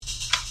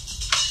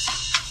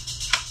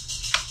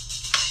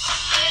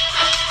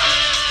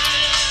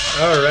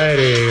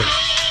Alrighty.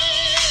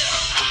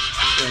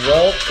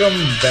 Welcome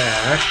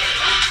back.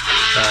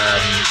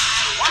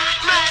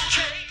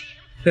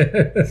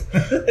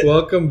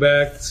 Welcome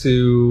back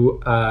to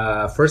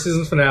first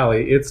season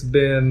finale. It's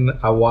been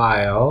a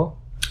while.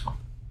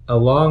 A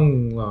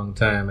long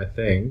time, I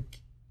think.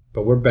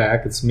 But we're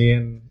back. It's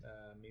me,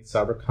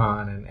 Sabra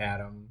Khan, and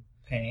Adam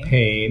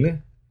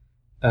Payne.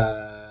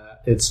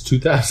 It's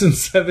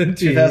 2017.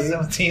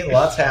 2017,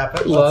 lots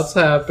happened. Lots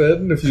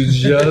happened. If you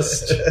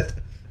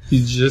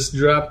just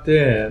dropped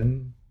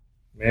in,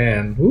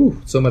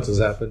 man, so much has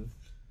happened.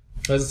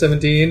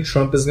 2017,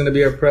 Trump is going to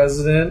be our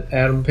president.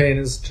 Adam Payne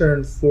has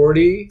turned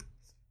 40.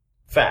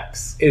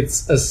 Facts.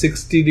 It's a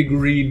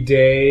 60-degree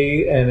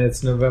day, and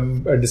it's January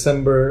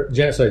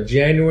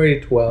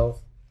 12th,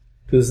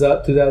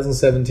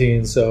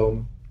 2017.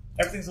 So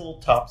everything's a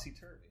little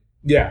topsy-turvy.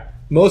 Yeah,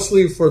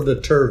 mostly for the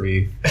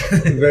turvy.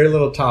 Very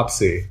little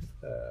topsy.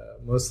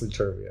 Mostly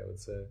turvy, I would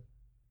say.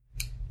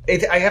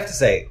 I have to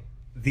say,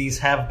 these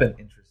have been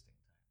interesting.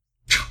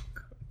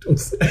 Don't,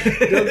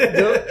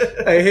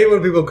 I hate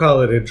when people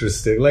call it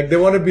interesting. Like, they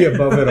want to be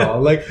above it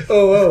all. Like,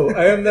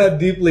 I am not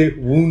deeply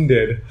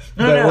wounded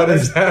by what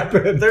has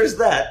happened. There's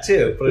that,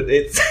 too. But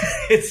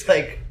it's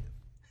like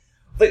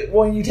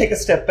when you take a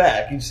step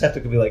back, you just have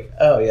to be like,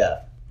 oh, yeah.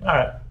 All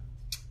right.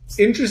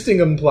 Interesting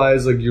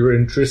implies, like, you're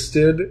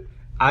interested.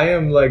 I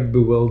am, like,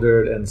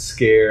 bewildered and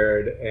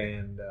scared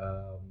and...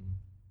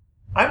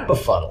 I'm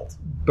befuddled.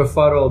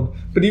 Befuddled.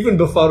 But even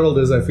befuddled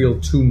is, I feel,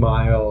 too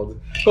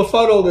mild.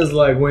 Befuddled is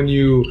like when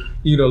you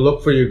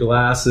look for your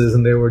glasses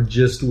and they were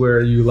just where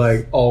you,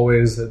 like,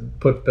 always had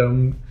put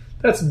them.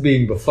 That's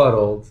being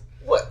befuddled.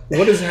 What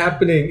is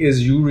happening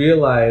is you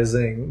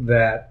realizing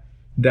that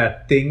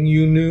thing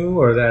you knew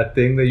or that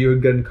thing that you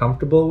had gotten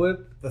comfortable with.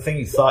 The thing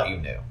you thought you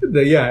knew.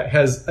 It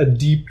has a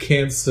deep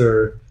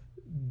cancer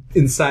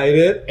inside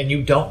it. And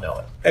you don't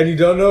know it. And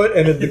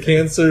the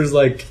cancer is,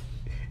 like,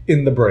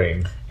 in the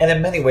brain. And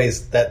in many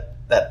ways, that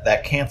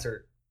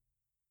cancer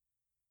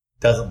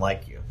doesn't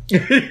like you.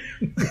 It'd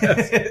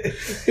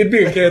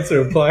be a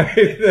cancer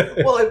implied.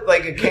 Well,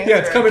 like a cancer. Yeah,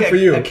 it's coming for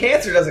you. A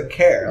cancer doesn't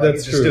care. Like,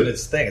 it's just doing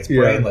its thing. It's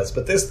brainless. Yeah.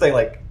 But this thing,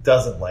 like,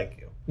 doesn't like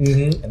you.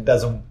 Mm-hmm. And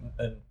doesn't...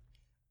 And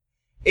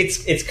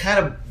it's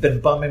kind of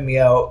been bumming me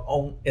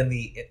out in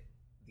the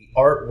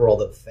art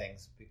world of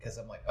things, because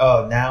I'm like,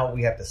 oh, now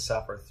we have to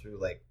suffer through,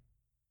 like...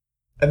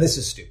 And this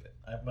is stupid.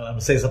 I'm going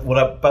to say something. What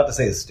I'm about to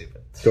say is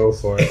stupid. Go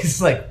for it.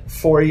 It's like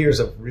 4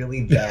 years of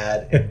really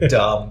bad and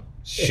dumb,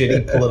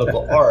 shitty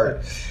political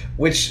art,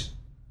 which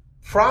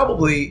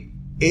probably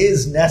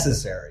is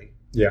necessary.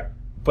 Yeah.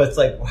 But it's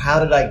like, how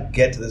did I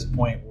get to this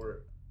point where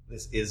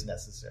this is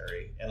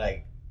necessary? And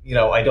I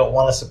don't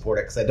want to support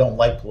it because I don't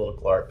like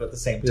political art, but at the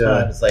same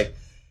time, It's like,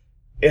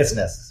 it's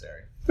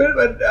necessary.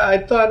 But I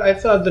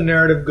thought the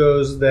narrative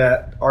goes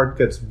that art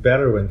gets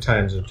better when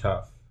times are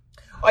tough.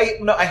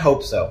 I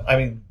hope so. I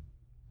think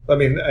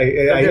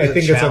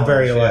it's a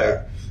very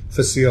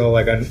facile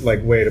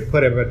way to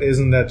put it, but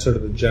isn't that sort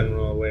of the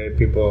general way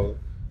people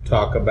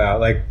talk about,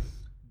 like,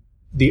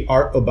 the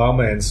art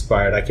Obama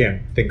inspired? I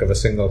can't think of a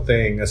single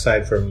thing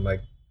aside from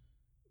like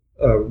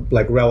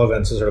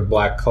relevance to sort of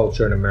black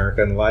culture in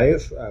American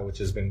life, which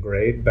has been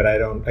great. But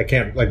I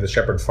can't, like, the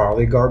Shepard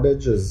Farley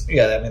garbage is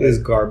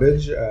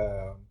garbage.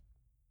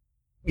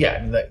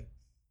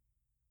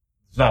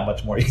 There's not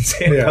much more you can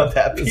say about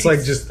that piece.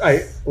 It's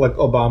like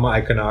Obama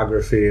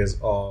iconography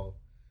is all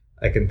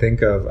I can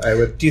think of.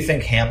 Do you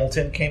think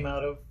Hamilton came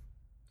out of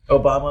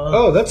Obama?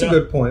 Oh, that's a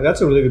good point.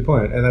 That's a really good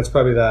point. And that's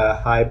probably the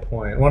high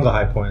point, one of the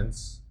high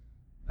points.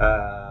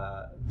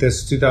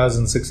 This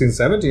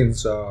 2016-17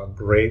 saw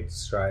great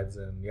strides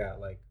in,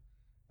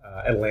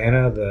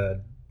 Atlanta.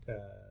 The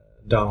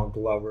Donald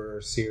Glover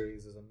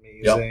series is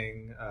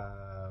amazing.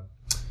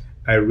 Yep.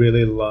 I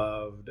really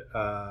loved...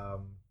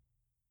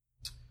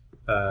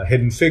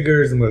 Hidden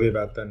Figures, the movie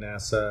about the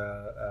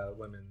NASA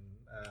women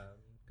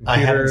computers. I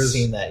haven't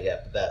seen that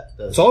yet. But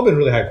it's all been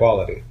really high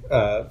quality.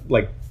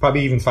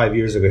 Probably even 5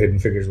 years ago, Hidden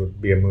Figures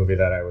would be a movie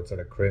that I would sort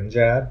of cringe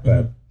at.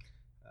 But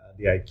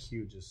the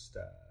IQ just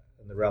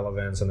and the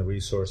relevance and the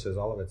resources,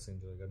 all of it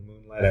seems really good.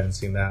 Moonlight, I haven't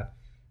seen that.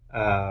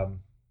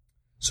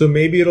 So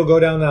maybe it'll go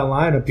down that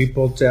line of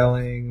people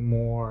telling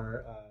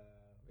more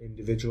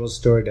individual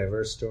story,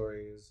 diverse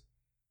stories.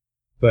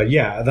 But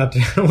yeah, I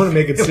don't want to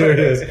make it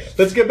serious.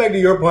 Let's get back to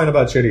your point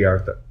about shitty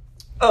art, though.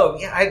 Oh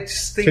yeah, I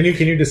just think.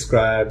 Can you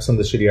describe some of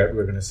the shitty art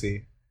we're going to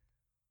see?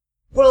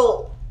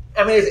 Well,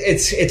 I mean,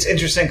 it's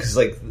interesting because,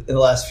 like, in the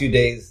last few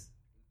days,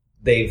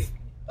 I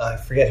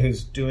forget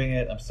who's doing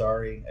it. I'm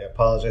sorry, I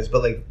apologize,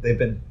 but, like, they've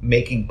been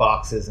making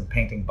boxes and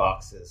painting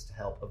boxes to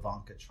help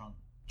Ivanka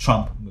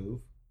Trump move,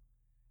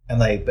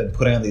 and they've been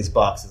putting on these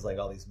boxes, like,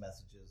 all these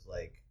messages,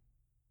 like,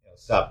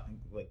 stop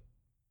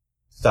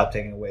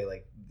taking away,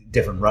 like,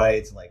 different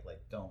rights, and like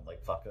don't,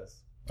 like, fuck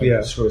us,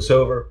 screw us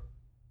over.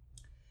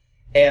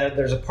 And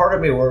there's a part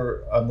of me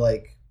where I'm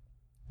like,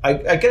 I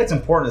get it's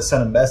important to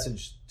send a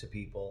message to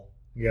people,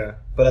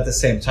 but at the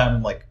same time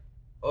I'm like,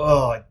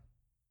 I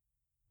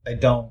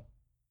didn't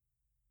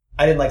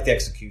like the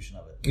execution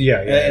of it.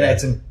 And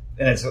it's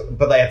and it's,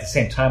 but like, at the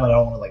same time, I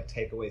don't want to like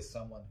take away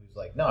someone who's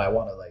like, no, I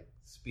want to like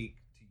speak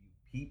to you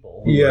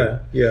people. Yeah,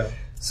 yeah.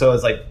 So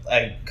it's like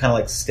I kind of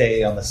like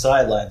stay on the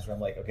sidelines where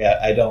I'm like, okay,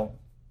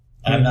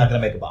 I'm not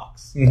going to make a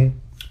box. Mm-hmm.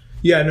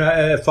 Yeah,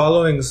 no,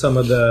 following some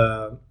of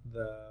the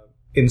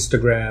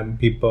Instagram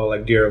people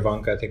like Dear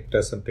Ivanka, I think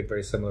does something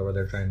very similar where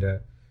they're trying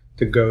to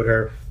goad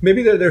her.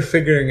 Maybe they're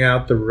figuring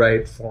out the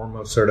right form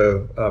of sort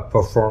of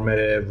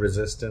performative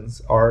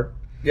resistance art.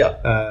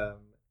 Yeah.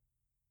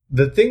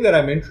 The thing that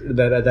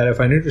that I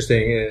find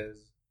interesting is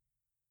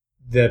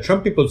the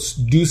Trump people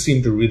do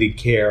seem to really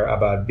care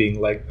about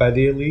being liked by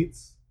the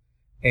elites.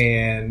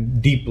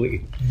 And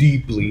deeply,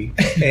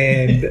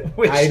 and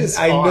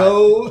I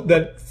know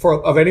that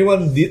of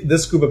anyone,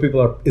 this group of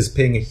people is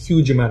paying a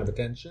huge amount of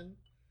attention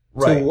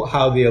to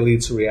how the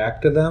elites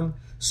react to them.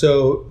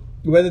 So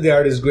whether the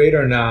art is great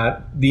or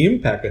not, the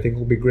impact I think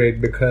will be great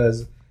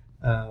because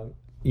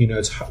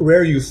it's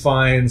rare you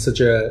find such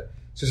a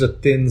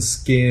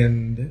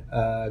thin-skinned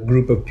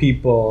group of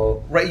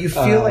people, right? You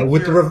feel like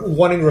with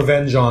wanting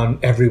revenge on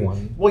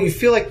everyone. Well, you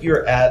feel like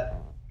you're at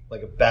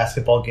like a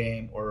basketball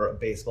game or a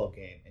baseball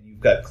game, and you've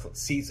got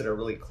seats that are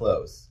really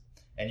close,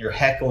 and you're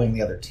heckling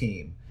the other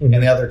team, and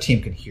the other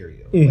team can hear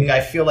you. Like I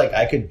feel like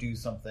I could do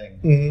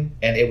something,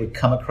 and it would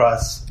come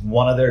across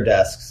one of their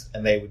desks,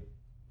 and they would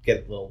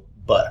get a little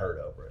butthurt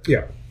over it.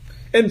 Yeah,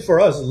 and for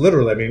us,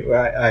 literally,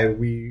 I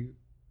mean,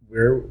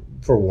 we're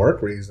for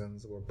work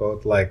reasons, we're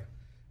both like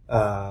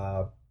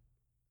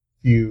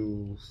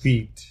few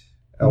feet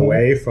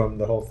away from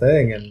the whole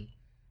thing, and.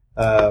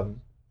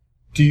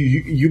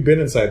 You've been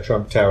inside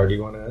Trump Tower? Do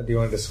you want to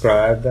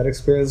describe that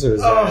experience, or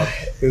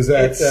is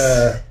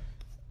that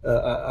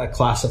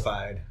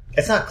classified?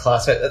 It's not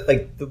classified.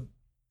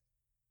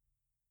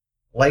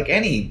 Like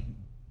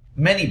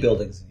many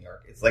buildings in New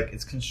York,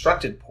 it's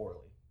constructed poorly.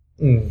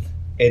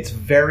 It's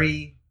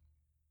very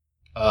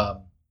it's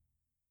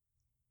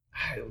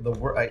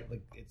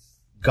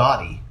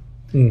gaudy.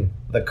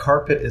 The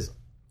carpet is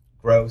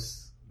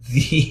gross.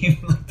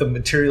 The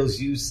materials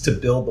used to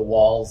build the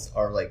walls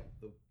are like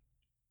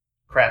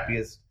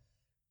crappiest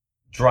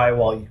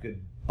drywall you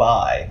could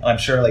buy. I'm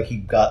sure like he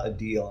got a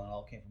deal and it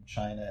all came from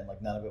China and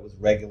like none of it was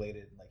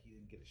regulated and like he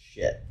didn't give a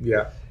shit.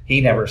 Yeah. He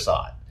never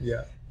saw it.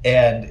 Yeah.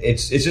 And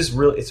it's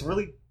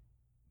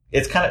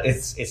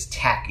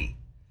tacky.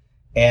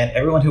 And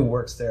everyone who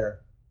works there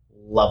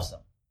loves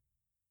them.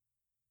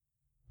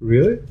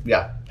 Really?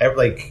 Yeah. Or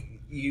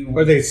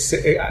they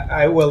say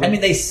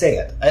they say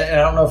it. I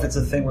don't know if it's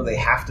a thing where they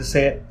have to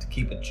say it to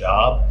keep a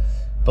job,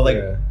 but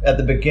at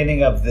the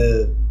beginning of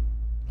the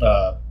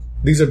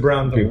these are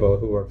brown people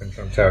who work in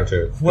Trump Tower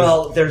too.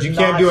 Well, you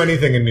can't do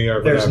anything in New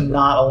York. There's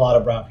not a lot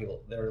of brown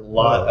people. There are a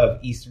lot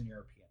of Eastern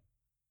European.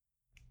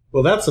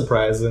 Well, that's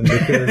surprising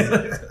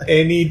because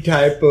any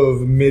type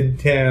of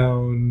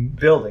midtown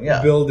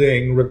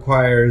building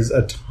requires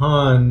a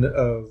ton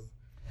of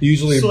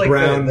usually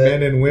brown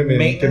men and women to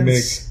make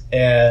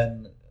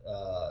and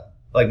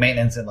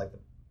maintenance and like the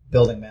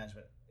building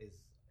management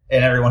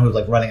and everyone who's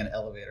like running an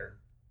elevator,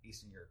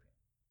 Eastern European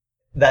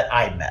that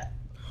I met.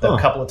 The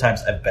couple of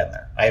times I've been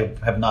there. I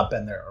have not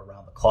been there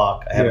around the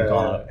clock. I haven't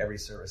gone on every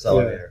service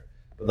elevator.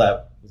 But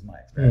that was my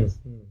experience.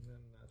 I'm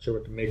not sure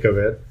what to make of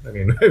it. I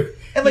mean,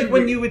 and like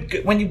when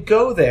you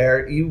go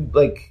there, you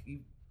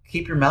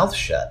keep your mouth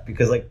shut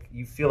because like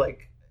you feel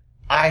like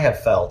I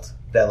have felt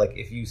that like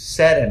if you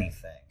said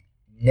anything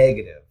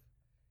negative,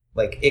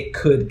 like it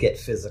could get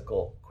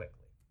physical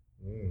quickly.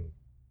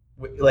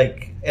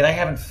 Like, and I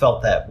haven't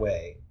felt that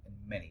way in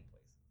many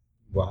places.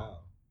 Wow.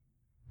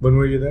 When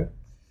were you there?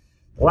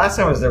 The last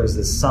time I was there was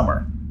this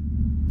summer,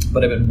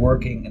 but I've been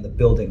working in the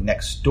building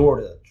next door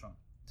to Trump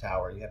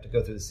Tower. You have to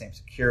go through the same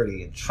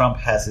security, and Trump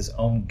has his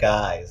own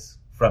guys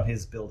from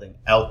his building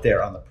out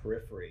there on the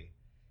periphery,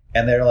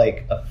 and they're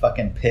like a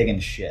fucking pig in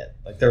shit.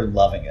 Like they're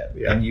loving it,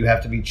 and you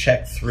have to be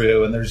checked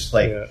through, and they're just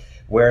like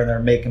wearing their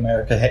Make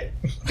America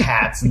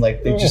hats, and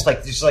like they're just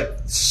like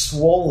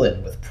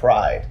swollen with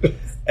pride,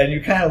 and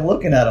you're kind of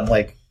looking at them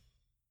like.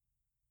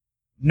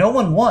 No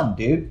one won,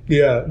 dude.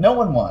 Yeah. No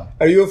one won.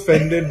 Are you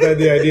offended by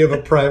the idea of a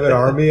private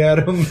army,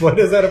 Adam? Why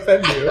does that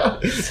offend you?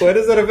 Why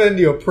does that offend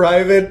you? A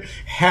private,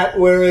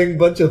 hat-wearing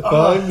bunch of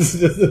thugs?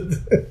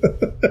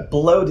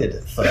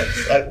 Bloated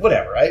thugs.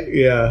 Whatever, right?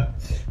 Yeah.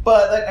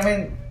 But,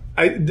 I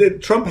mean...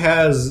 Trump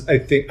has, I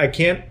think... I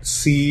can't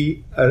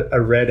see a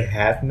red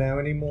hat now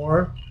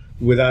anymore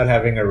without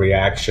having a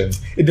reaction.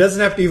 It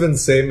doesn't have to even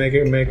say "Make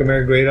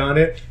America Great" on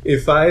it.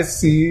 If I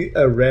see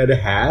a red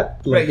hat,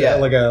 like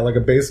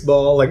a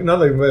baseball, like not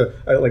like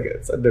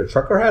they're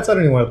trucker hats. I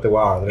don't even know what they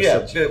are.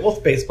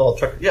 Well, baseball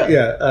trucker.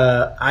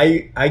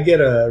 I get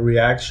a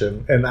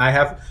reaction, and I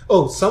have.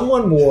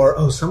 Someone wore.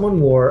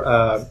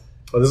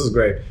 This is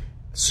great.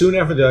 Soon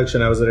after the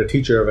election, I was at a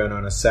teacher event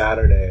on a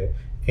Saturday,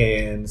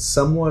 and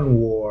someone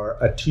wore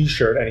a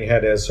T-shirt, and he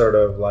had a sort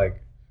of like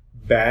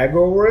bag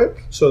over it,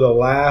 so the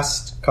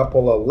last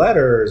couple of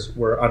letters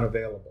were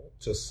unavailable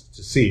to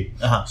see.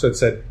 So it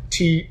said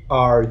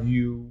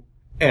TRUM,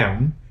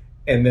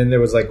 and then there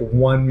was like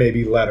one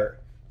maybe letter.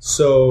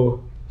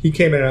 So he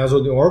came in and I was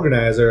with the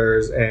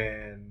organizers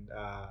and,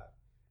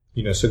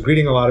 so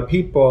greeting a lot of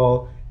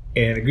people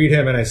and I greet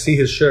him and I see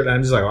his shirt and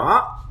I'm just like,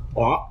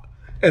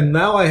 and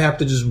now I have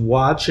to just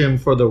watch him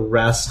for the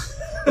rest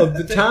of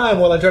the time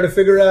while I try to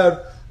figure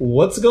out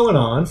what's going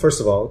on.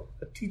 First of all,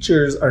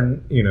 teachers are,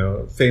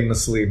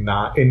 famously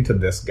not into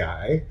this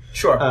guy.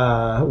 Sure.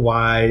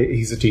 Why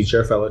he's a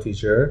teacher, fellow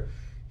teacher.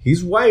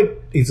 He's white,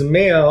 he's a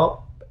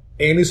male,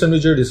 and he's from New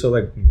Jersey, so,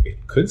 like,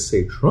 it could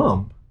say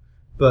Trump,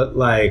 but,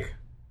 like,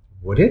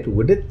 would it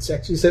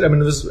actually say? I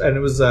mean, it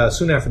was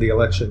soon after the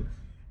election,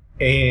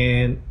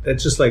 and it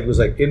just, like, was,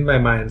 like, in my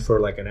mind for,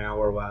 like, an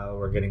hour while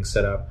we're getting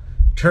set up.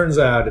 Turns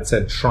out it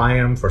said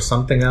Triumph or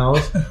something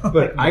else,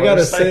 but I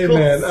gotta say,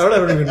 man, I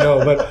don't even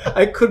know, but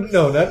I couldn't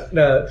know, not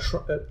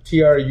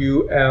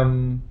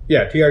TRUM,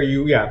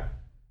 TRU,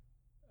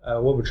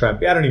 what would Trump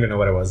be? I don't even know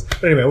what it was.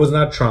 But anyway, it was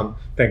not Trump,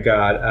 thank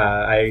God.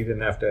 I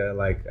didn't have to,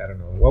 like, I don't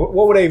know.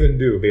 What would I even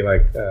do? Be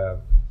like,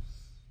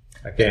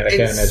 I can't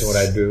imagine what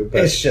I'd do.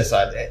 But. It's just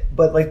odd.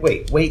 But, like,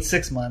 wait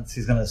 6 months,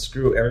 he's going to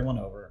screw everyone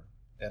over,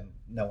 and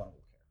no one will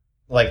care.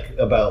 Like,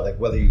 about, like,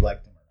 whether you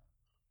liked him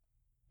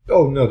or not.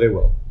 Oh, no, they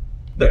will.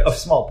 A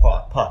small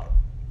pocket.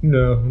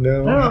 No.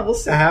 We'll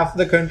see. Half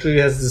the country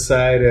has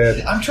decided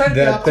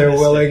that they're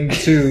willing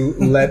to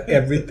let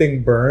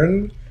everything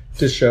burn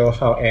to show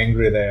how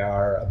angry they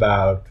are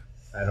about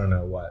I don't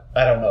know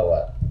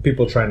what.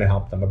 People trying to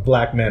help them. A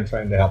black man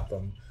trying to help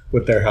them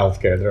with their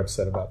health care. They're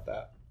upset about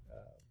that.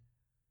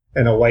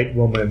 And a white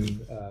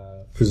woman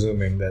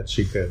presuming that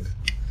she could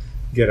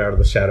get out of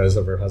the shadows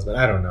of her husband.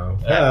 I don't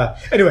know.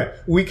 Anyway,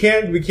 we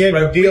can't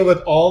deal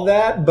with all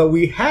that, but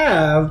we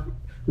have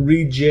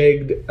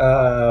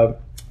rejigged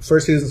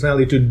first season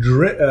finale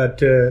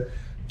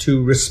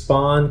to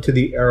respond to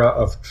the era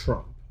of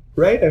Trump,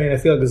 right? I mean, I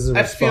feel like this is a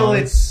response. I feel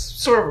it's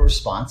sort of a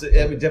response.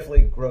 It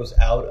definitely grows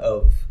out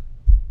of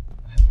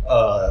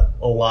a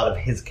lot of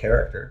his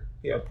character,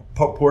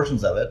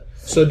 portions of it.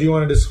 So do you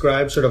want to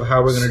describe sort of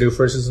how we're going to do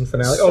first season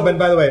finale? And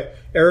by the way,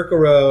 Erica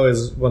Rowe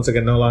is once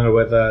again no longer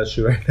with us.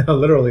 She right now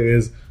literally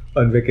is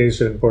on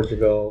vacation in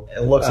Portugal.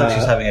 It looks like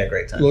she's having a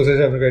great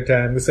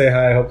time. We say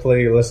hi.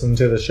 Hopefully you listen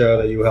to the show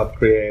that you helped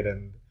create,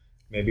 and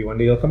maybe one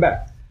day you'll come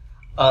back.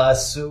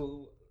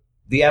 So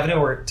the avenue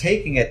we're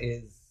taking it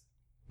is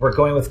we're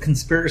going with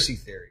conspiracy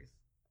theories.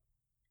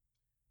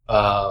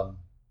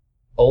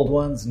 Old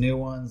ones, new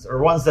ones,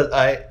 or ones that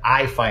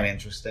I find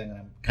interesting, and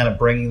I'm kind of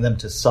bringing them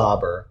to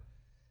Saber.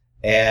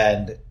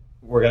 And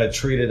we're going to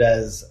treat it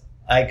as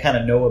I kind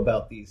of know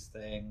about these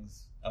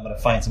things. I'm going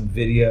to find some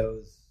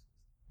videos.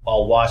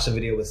 I'll watch the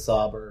video with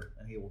Saber,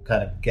 and he will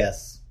kind of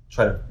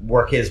try to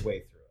work his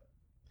way through it.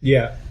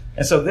 Yeah.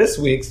 And so this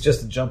week's,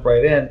 just to jump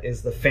right in,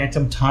 is the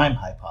phantom time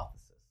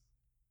hypothesis.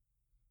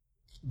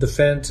 The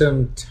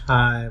phantom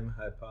time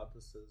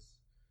hypothesis.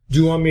 Do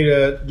you want me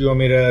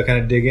to kind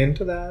of dig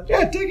into that?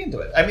 Yeah, dig into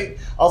it. I mean,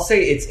 I'll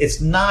say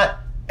it's not,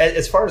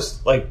 as far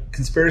as like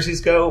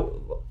conspiracies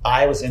go,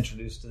 I was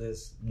introduced to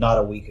this not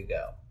a week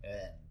ago,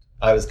 and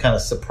I was kind of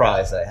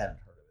surprised that I hadn't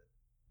heard of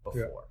it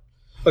before. Yeah.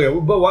 Okay,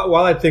 but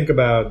while I think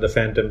about the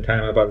phantom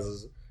time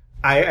hypothesis,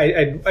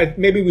 I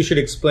maybe we should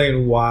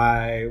explain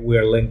why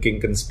we're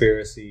linking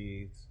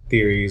conspiracy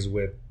theories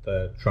with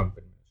the Trump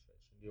administration.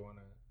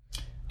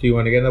 Do you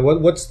want to get into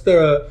that? What's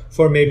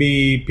for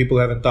maybe people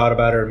who haven't thought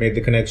about it or made the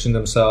connection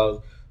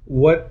themselves?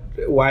 Why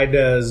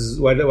does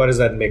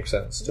that make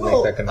sense to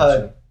make that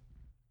connection?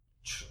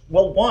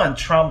 One,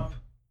 Trump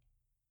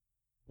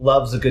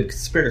loves a good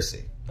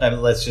conspiracy. I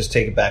mean, let's just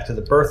take it back to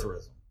the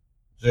birtherism.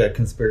 A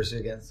conspiracy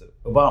against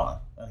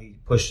Obama. He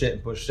pushed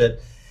it,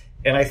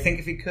 and I think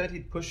if he could,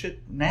 he'd push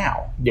it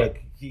now. Yeah.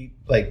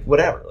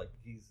 Whatever. Like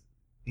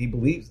he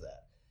believes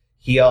that.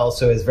 He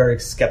also is very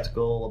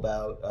skeptical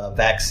about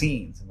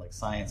vaccines and like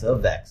science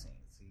of vaccines.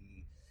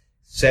 He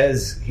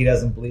says he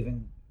doesn't believe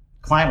in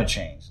climate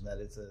change and that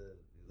it's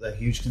a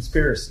huge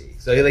conspiracy.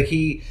 So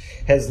he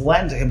has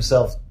lent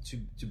himself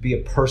to be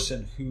a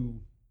person who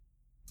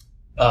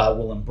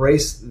will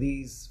embrace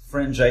these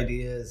fringe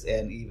ideas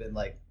and even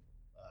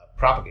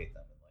propagate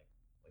them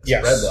and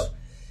spread them.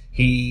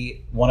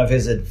 One of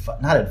his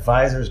not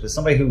advisors, but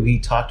somebody who he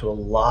talked to a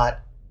lot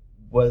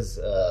was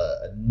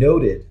a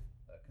noted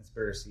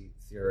conspiracy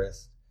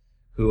theorist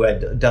who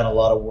had done a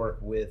lot of work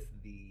with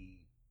the.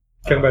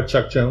 Talking about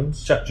Chuck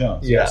Jones. Chuck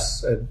Jones,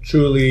 yes, a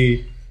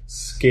truly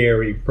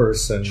scary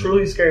person.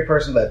 Truly scary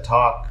person that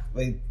talk.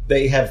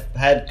 They have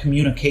had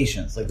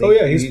communications.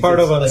 He's part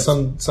of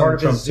some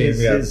Trump team.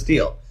 His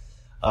deal,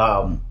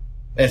 and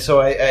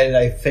so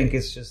I think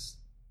it's just.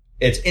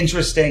 It's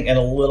interesting and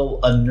a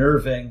little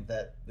unnerving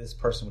that this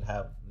person would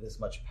have this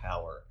much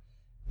power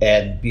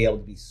and be able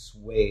to be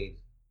swayed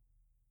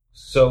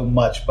so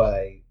much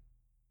by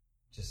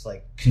just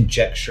like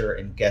conjecture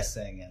and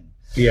guessing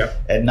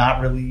and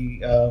not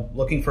really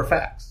looking for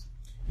facts.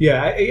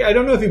 Yeah, I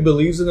don't know if he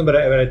believes in them, but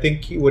I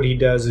think what he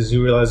does is he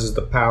realizes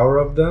the power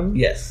of them.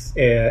 Yes.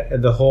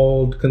 And the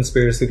hold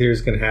conspiracy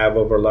theories can have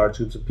over large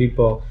groups of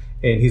people.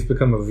 And he's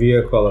become a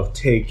vehicle of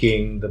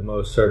taking the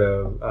most sort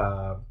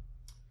of...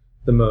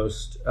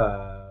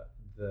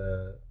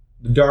 the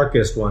the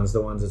darkest ones,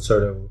 the ones that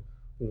sort of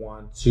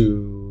want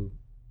to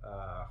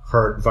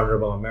hurt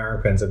vulnerable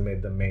Americans and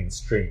made them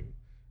mainstream.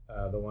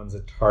 The ones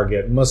that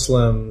target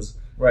Muslims,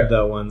 Right.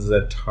 the ones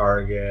that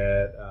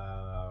target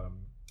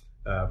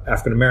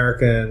African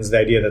Americans, the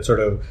idea that sort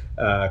of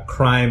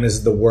crime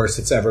is the worst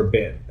it's ever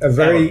been. A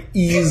very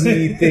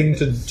easy thing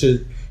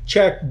to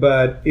check,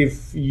 but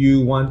if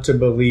you want to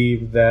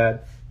believe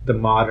that the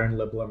modern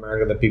liberal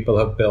America that people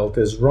have built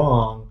is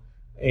wrong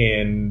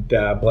and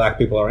black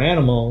people are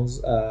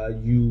animals,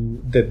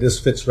 that this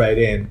fits right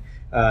in.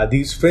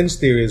 These fringe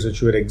theories,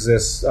 which would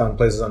exist on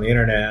places on the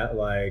internet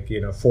like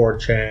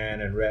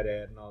 4chan and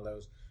Reddit and all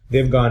those,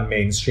 they've gone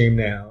mainstream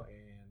now,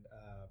 and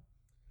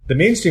the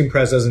mainstream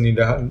press doesn't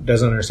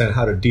understand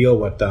how to deal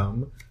with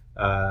them.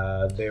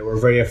 They were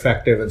very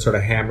effective in sort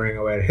of hammering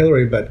away at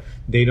Hillary, but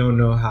they don't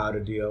know how to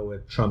deal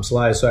with Trump's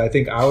lies. So I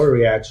think our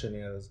reaction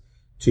is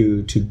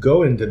to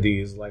go into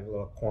these like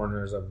little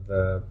corners of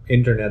the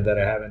internet that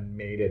haven't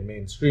made it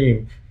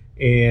mainstream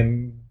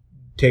and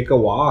take a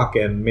walk,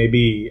 and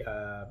maybe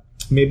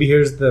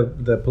here's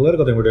the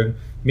political thing we're doing.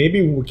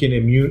 Maybe we can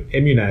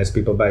immunize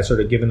people by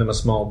sort of giving them a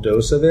small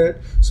dose of it,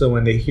 so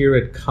when they hear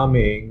it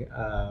coming,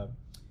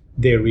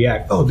 they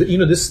react. Oh,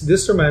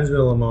 this reminds me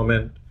of a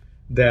moment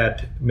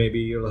that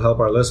maybe it'll help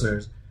our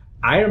listeners.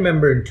 I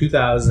remember in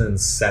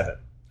 2007,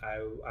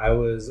 I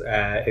was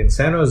in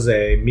San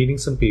Jose meeting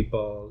some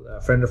people,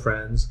 a friend of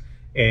friends,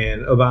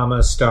 and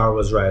Obama's star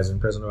was rising.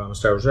 President Obama's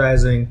star was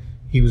rising.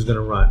 He was going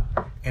to run.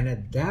 And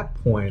at that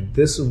point,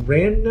 this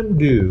random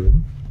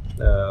dude,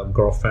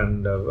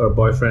 girlfriend or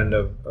boyfriend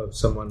of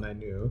someone I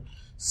knew,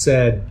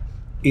 said,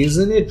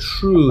 "Isn't it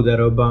true that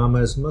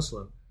Obama is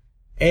Muslim?"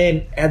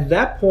 And at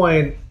that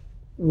point,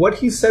 what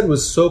he said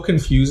was so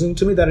confusing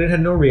to me that I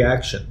had no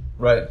reaction.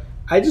 Right.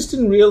 I just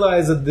didn't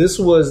realize that this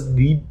was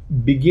the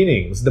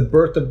beginnings, the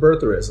birth of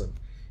birtherism.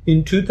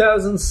 In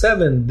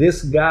 2007,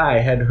 this guy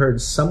had heard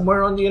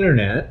somewhere on the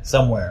internet,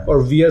 Somewhere.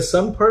 or via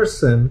some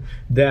person,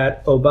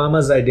 that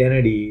Obama's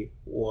identity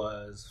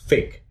was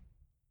fake.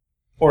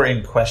 Or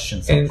in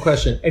question. And in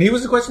question. And he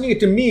was questioning it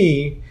to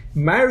me.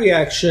 My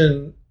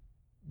reaction,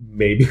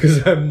 maybe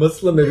because I'm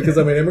Muslim, maybe because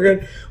I'm an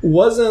immigrant,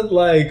 wasn't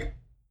like,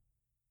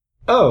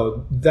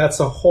 oh, that's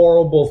a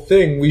horrible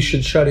thing, we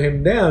should shut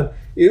him down.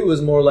 It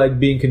was more like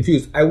being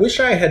confused. I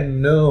wish I had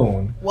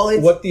known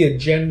what the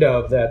agenda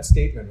of that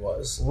statement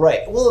was.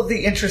 Right. Well,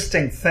 the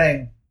interesting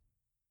thing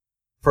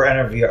for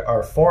any of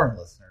our foreign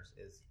listeners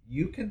is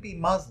you can be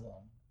Muslim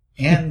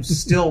and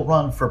still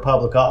run for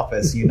public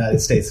office in the United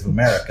States of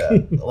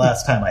America, the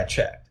last time I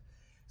checked.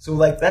 So,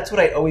 that's what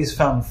I always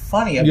found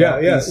funny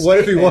about these What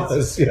if he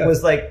was? Yeah.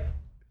 Was like,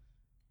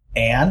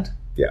 and?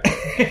 Yeah.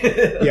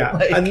 Yeah.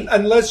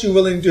 Unless you're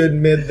willing to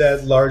admit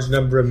that large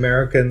number of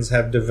Americans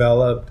have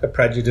developed a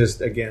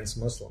prejudice against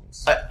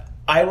Muslims.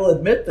 I will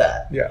admit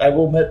that. Yeah. I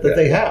will admit that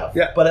they have.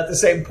 Yeah. But at the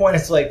same point,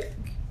 it's like,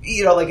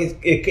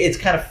 it's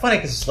kind of funny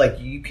because it's like,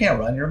 you can't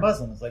run, you're a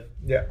Muslim. It's like,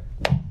 yeah.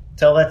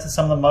 Tell that to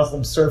some of the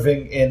Muslims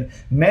serving in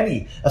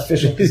many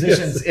official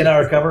positions in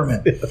our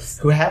government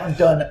who haven't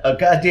done a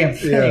goddamn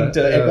thing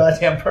to a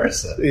goddamn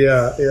person.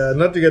 Yeah.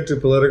 Not to get too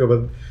political,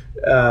 but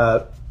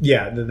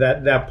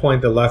that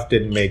point the left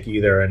didn't make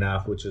either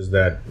enough, which is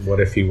that what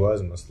if he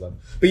was Muslim?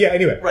 But yeah,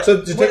 anyway. Right.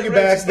 So to take you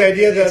back, the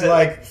idea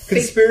that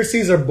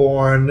conspiracies are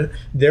born,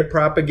 they're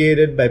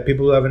propagated by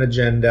people who have an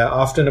agenda,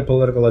 often a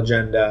political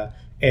agenda.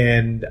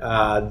 And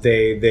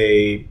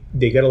they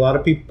get a lot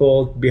of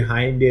people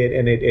behind it,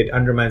 and it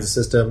undermines the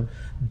system.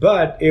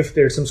 But if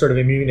there's some sort of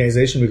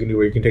immunization we can do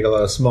where you can take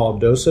a small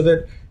dose of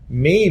it,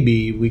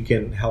 maybe we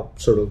can help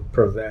sort of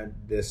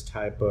prevent this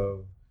type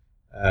of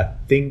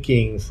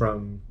thinking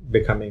from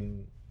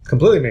becoming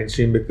completely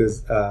mainstream,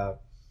 because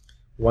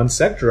one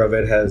sector of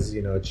it has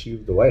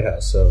achieved the White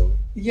House. So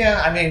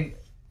yeah, I mean,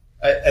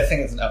 I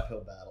think it's an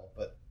uphill battle,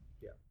 but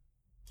yeah,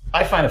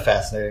 I find it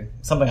fascinating.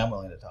 Something I'm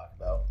willing to talk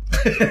about.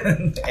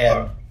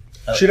 And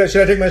should I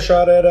take my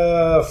shot at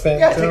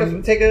Phantom?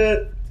 Yeah, take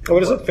a.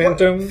 What is it?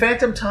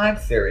 Phantom time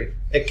theory.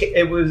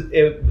 It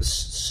was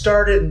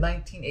started in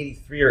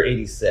 1983 or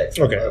 86.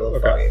 Okay.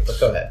 Foggy, but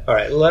go ahead. All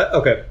right.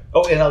 Okay.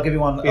 Oh, and I'll give you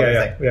one other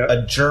thing. Yeah.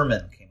 A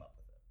German came up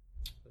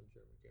with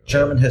it.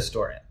 German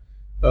historian.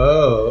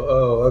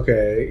 Oh,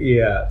 okay.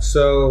 Yeah.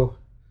 So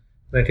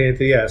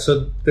 1983. Yeah.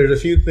 So there's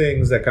a few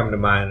things that come to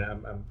mind.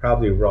 I'm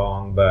probably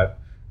wrong, but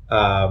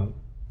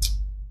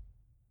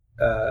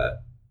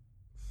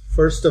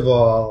first of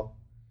all,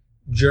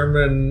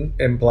 German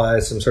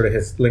implies some sort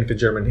of link to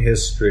German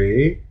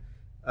history.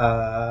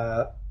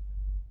 The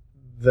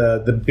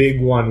big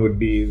one would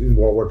be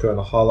World War II and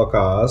the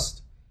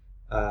Holocaust.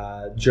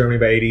 Germany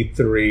by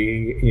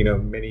 83,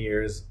 many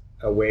years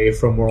away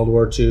from World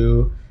War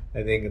II.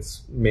 I think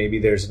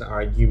there's an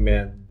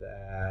argument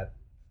that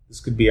this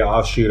could be an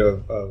offshoot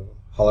of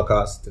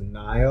Holocaust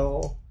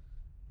denial.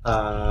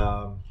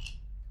 No.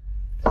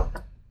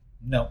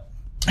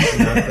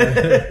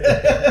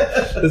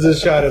 This is a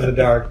shot in the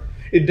dark.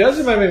 It does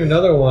remind me of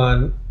another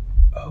one.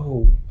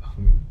 Oh,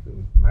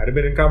 might have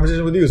been in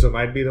conversation with you, so it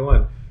might be the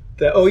one.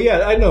 Oh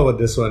yeah, I know what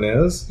this one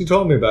is. You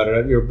told me about it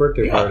at your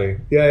birthday party.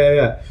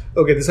 Yeah.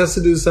 Okay, this has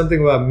to do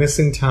something about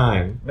missing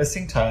time.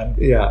 Missing time.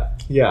 Yeah.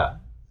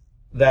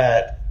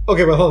 That.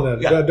 Okay, but hold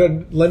on. Yeah.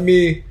 Let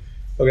me.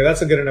 Okay,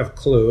 that's a good enough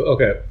clue.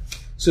 Okay,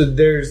 so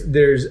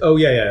there's. Oh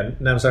yeah.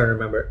 Now I'm starting to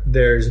remember.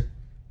 There's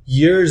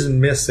years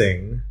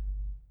missing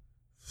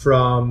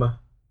from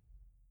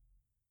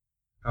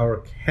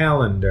our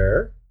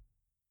calendar.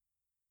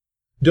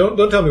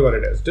 Don't tell me what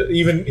it is.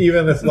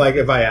 Even if like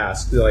if I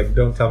ask, like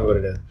don't tell me what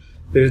it is.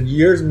 There's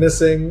years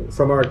missing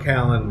from our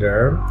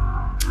calendar.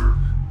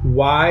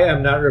 Why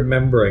I'm not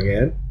remembering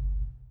it,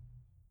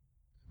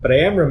 but I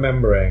am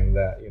remembering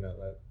that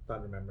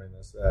not remembering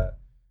this.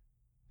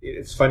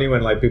 It's funny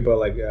when like people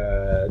like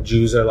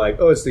Jews are like,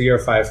 oh, it's the year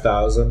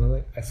 5000.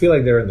 Like, I feel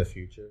like they're in the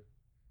future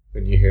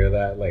when you hear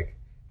that, like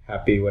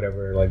happy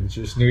whatever, like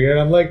Jewish New Year.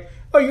 And I'm like,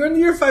 oh, you're in the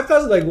year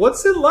 5000. Like,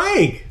 what's it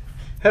like?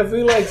 Have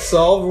we like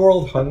solved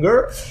world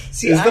hunger?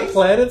 Is the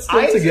planet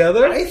still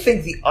together? I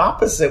think the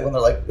opposite when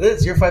they're like,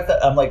 it's year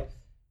 5000. I'm like,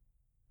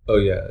 oh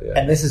yeah.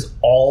 And this is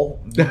all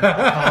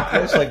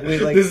accomplished.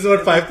 This is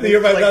what the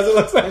year 5000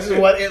 looks like. This is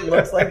what it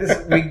looks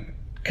like.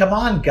 Come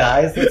on,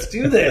 guys, let's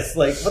do this.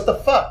 Like, what the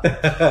fuck?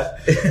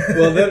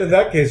 Well, then in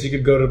that case, you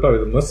could go to probably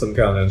the Muslim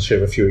calendar and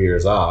shave a few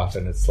years off,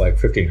 and it's like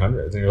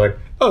 1500s, and you're like,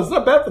 oh, it's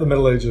not bad for the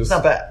Middle Ages.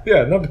 Not bad.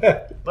 Yeah, not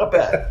bad. Not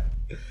bad.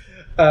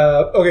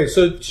 Okay,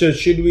 so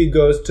should we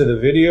go to the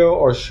video,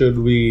 or should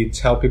we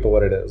tell people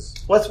what it is?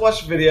 Let's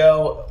watch the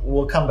video.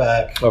 We'll come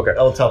back. Okay.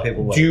 I'll tell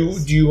people what it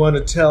is. Do you want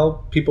to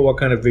tell people what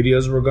kind of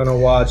videos we're going to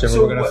watch, and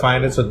we're going to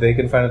find it so they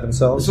can find it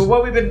themselves? So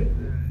what we've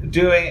been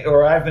doing,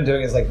 or I've been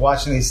doing, is like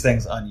watching these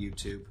things on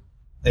YouTube.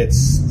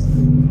 It's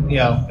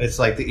it's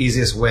like the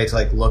easiest way to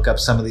like look up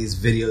some of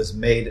these videos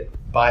made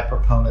by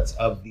proponents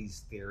of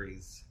these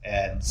theories.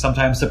 And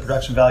sometimes the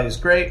production value is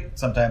great,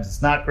 sometimes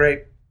it's not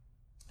great.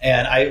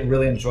 And I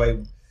really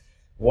enjoy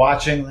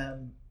watching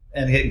them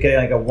and getting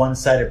like a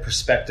one-sided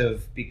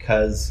perspective,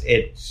 because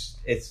it's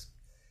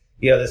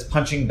this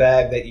punching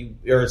bag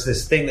it's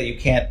this thing that you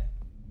can't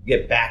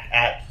get back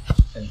at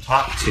and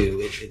talk to.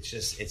 It's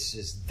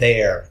just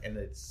there, and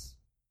it's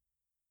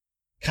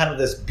kind of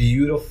this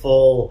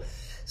beautiful.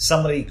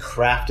 Somebody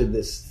crafted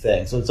this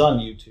thing, so it's on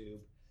YouTube.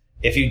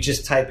 If you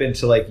just type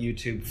into like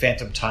YouTube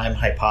phantom time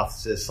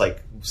hypothesis,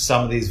 like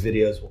some of these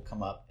videos will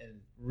come up, and it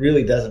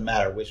really doesn't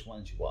matter which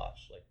ones you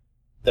watch. Like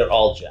they're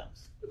all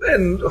gems.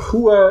 And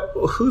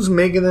who's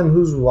making them?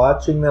 Who's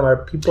watching them?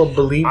 Are people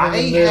believing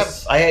in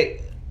this?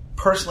 I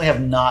personally have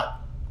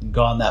not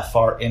gone that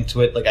far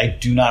into it. Like I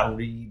do not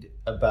read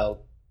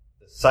about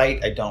the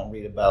site. I don't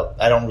read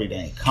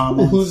any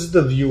comments. Who's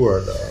the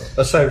viewer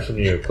though? Aside from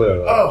you,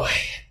 clearly. Oh.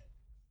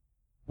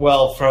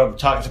 Well, from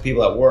talking to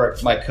people at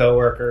work, my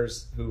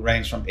coworkers who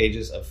range from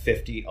ages of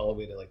 50 all the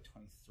way to like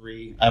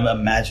 23, I'm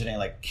imagining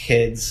like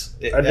kids.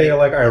 Are they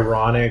like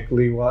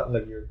ironically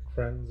like your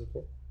friends?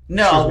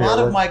 No, a lot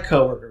of my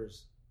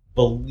coworkers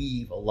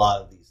believe a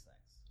lot of these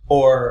things,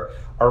 or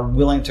are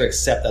willing to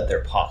accept that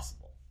they're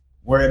possible.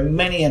 Where in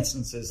many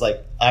instances,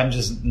 like I'm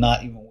just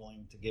not even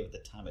willing to give it the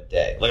time of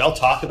day. Like I'll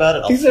talk about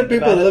it. These are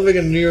people living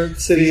in New York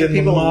City in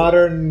the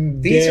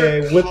modern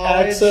day with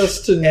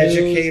access to news.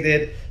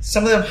 Educated.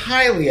 Some of them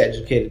highly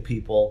educated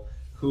people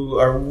who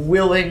are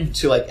willing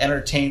to like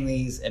entertain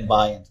these and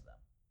buy into them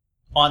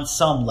on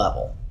some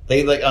level.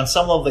 They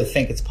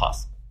think it's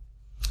possible.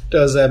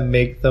 Does that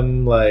make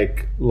them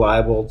like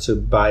liable to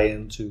buy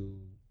into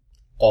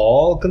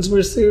all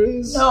conspiracy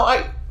theories?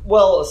 No,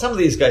 well, some of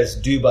these guys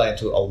do buy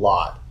into a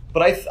lot,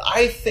 but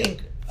I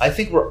think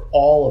we're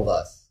all of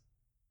us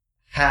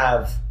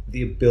have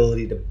the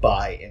ability to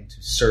buy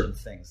into certain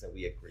things that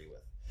we agree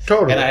with.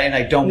 Totally. And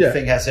I don't think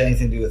it has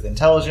anything to do with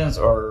intelligence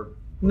or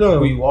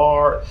who you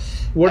are.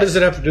 What does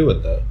it have to do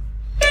with that?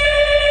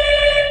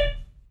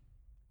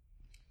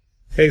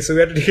 Hey, so we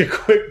had to take a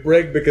quick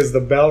break because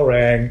the bell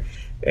rang,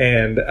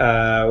 and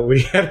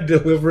we had a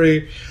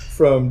delivery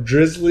from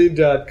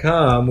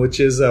Drizzly.com, which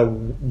is a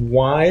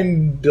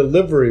wine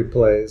delivery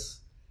place.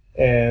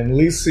 And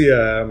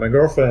Licia, my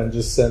girlfriend,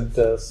 just sent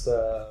us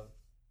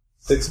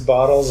 6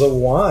 bottles of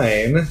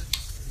wine.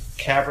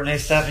 Cabernet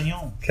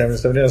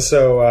Sauvignon.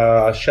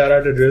 So shout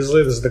out to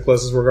Drizzly. This is the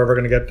closest we're ever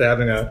going to get to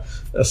having a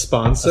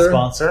sponsor.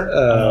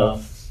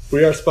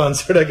 We are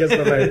sponsored, I guess,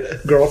 by my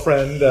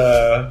girlfriend.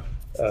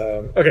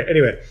 Okay,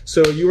 anyway.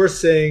 So you were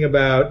saying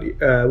about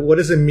what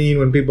does it mean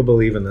when people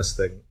believe in this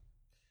thing?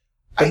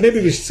 But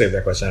maybe we should save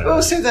that question.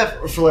 We'll save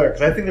that for later,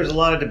 because I think there's a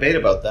lot of debate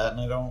about that,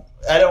 and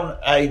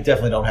I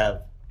definitely don't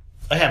have.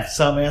 I have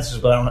some answers,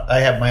 but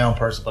I have my own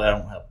personal, but I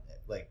don't have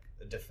like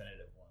a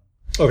definitive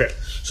one. Okay,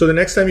 so the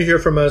next time you hear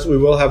from us, we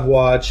will have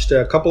watched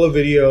a couple of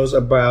videos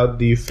about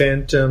the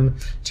phantom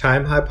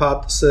time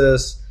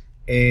hypothesis,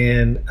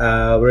 and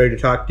we're ready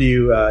to talk to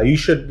you. You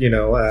should,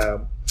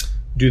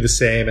 do the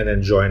same and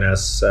then join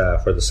us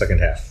for the second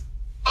half.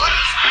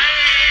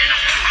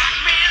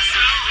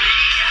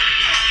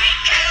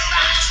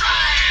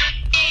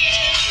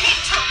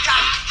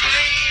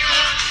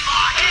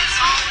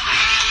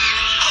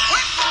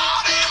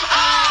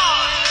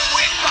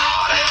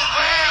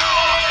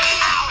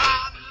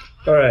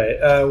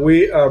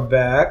 we are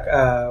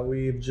back.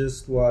 We've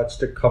just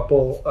watched a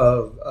couple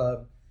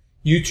of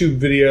YouTube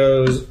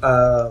videos.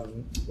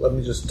 Let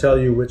me just tell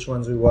you which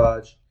ones we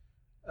watched.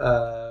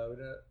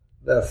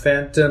 The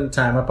Phantom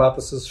Time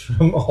Hypothesis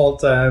from All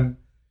Time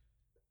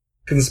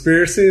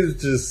Conspiracies,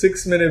 which is a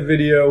 6-minute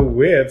video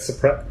with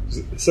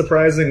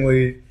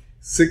surprisingly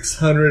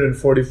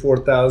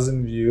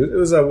 644,000 views. It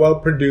was a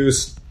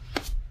well-produced,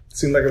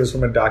 seemed like it was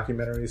from a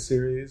documentary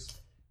series.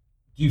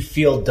 Do you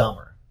feel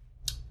dumber?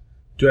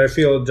 Do I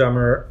feel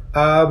dumber?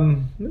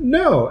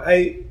 No.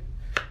 I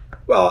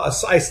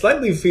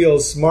slightly feel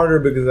smarter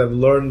because I've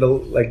learned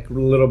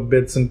little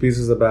bits and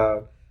pieces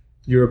about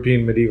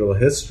European medieval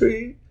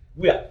history.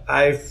 Yeah.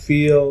 I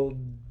feel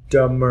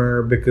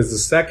dumber because the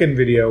second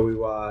video we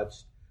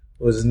watched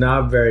was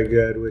not very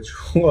good, which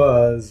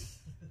was,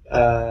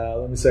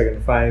 let me see if I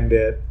can find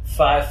it.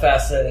 5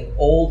 fascinating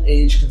old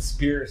age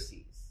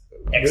conspiracies.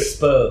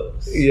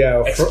 Exposed.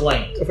 Yeah.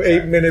 Explained.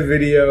 8-minute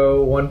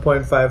video,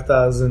 1.5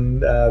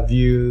 thousand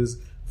views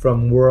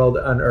from World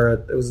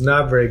Unearthed. It was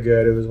not very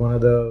good. It was one of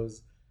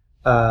those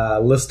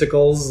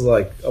listicles,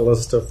 like a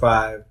list of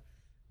 5.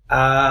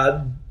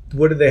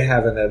 What did they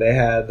have in there? They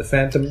had The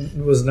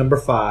Phantom was number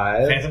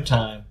 5. Phantom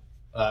Time.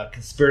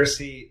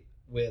 Conspiracy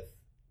with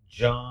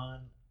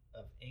John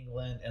of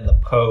England and the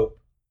Pope.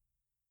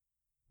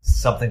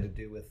 Something to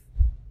do with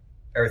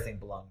everything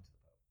belonging to the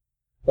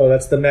Pope. Oh,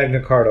 that's the Magna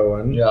Carta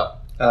one. Yeah.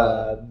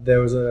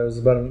 There was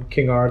about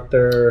King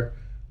Arthur.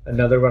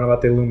 Another one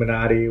about the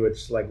Illuminati,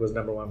 which was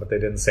number 1, but they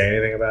didn't say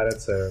anything about it.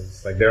 So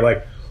it's they're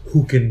like,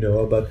 who can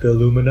know about the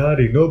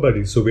Illuminati?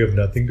 Nobody. So we have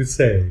nothing to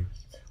say.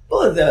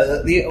 Well,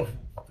 the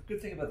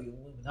good thing about the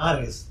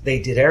Illuminati is they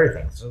did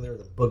everything, so they're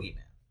the boogeyman.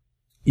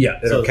 Yeah,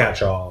 it'll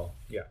catch all.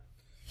 Yeah,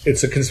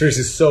 it's a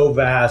conspiracy so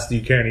vast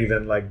you can't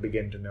even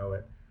begin to know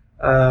it.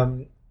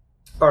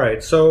 All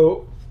right,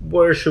 so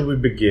where should we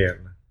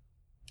begin?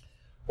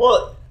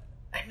 Well,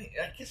 I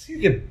guess you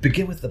could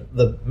begin with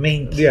the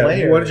main players. Yeah,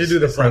 why don't you do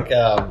the premise?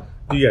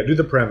 do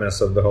the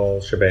premise of the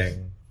whole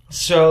shebang.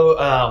 So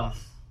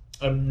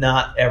I'm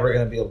not ever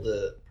going to be able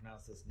to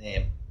pronounce this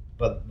name,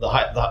 but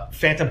the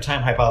Phantom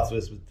Time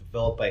Hypothesis was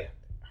developed by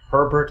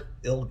Herbert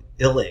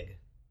Illig,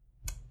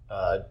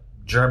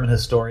 German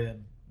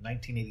historian,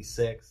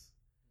 1986.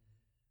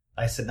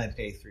 I said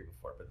 1983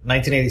 before, but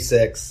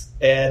 1986.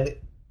 And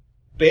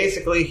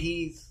basically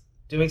he's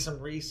doing some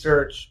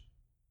research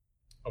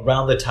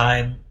around the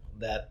time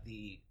that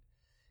the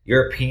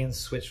Europeans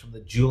switched from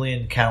the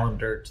Julian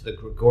calendar to the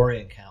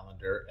Gregorian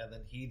calendar, and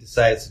then he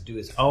decides to do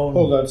his own...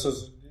 Hold on, so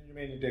you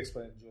may need to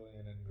explain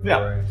Julian and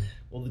Gregorian. Yeah.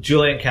 Well, the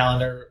Julian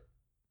calendar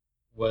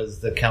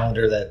was the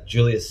calendar that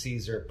Julius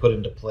Caesar put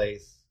into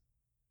place,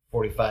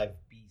 45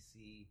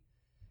 BC,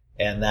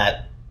 and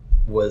that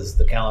was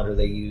the calendar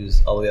they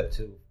used all the way up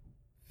to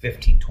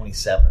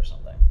 1527 or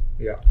something.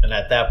 Yeah. And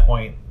at that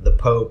point, the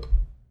Pope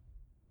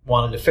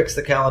wanted to fix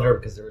the calendar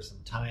because there were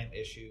some time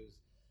issues.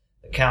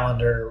 The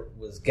calendar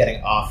was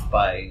getting off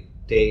by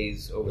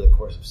days over the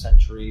course of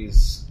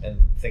centuries, and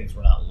things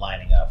were not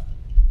lining up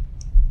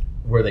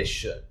where they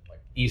should.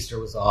 Easter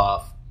was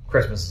off,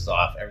 Christmas is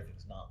off,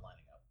 everything's not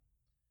lining up.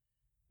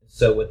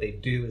 So what they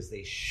do is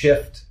they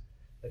shift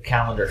the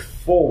calendar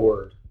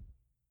forward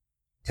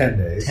 10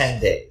 days.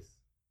 10 days.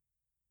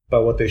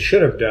 But what they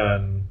should have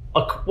done...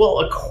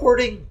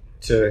 according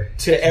to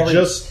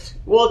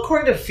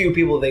a few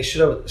people, they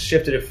should have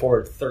shifted it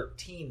forward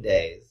 13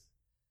 days.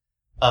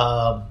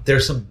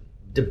 There's some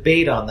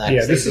debate on that.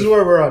 Yeah, this is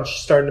where we're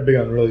starting to be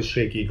on really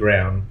shaky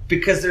ground.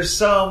 Because there's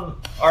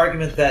some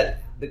argument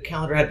that the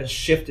calendar had been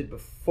shifted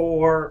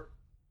before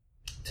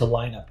to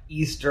line up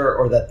Easter,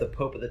 or that the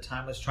Pope at the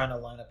time was trying to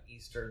line up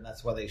Easter, and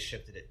that's why they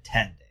shifted it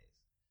 10 days.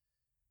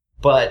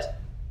 But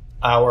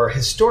our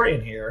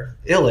historian here,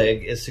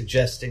 Illig, is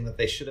suggesting that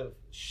they should have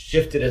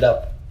shifted it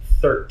up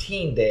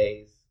 13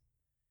 days,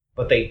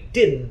 but they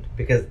didn't,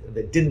 because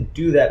they didn't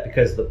do that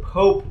because the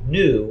Pope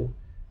knew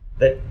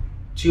that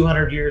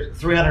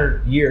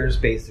 300 years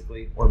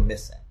basically were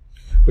missing.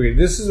 Okay,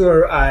 this is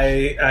where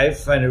I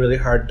find it really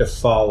hard to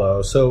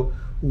follow. So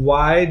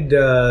why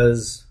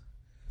does...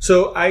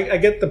 So I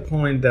get the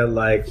point that,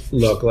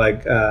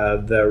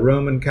 the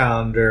Roman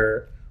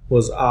calendar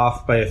was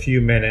off by a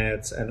few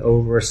minutes, and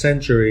over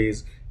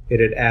centuries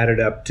it had added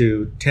up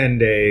to 10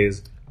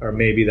 days, or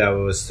maybe that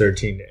was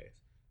 13 days.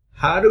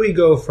 How do we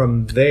go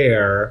from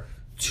there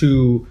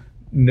to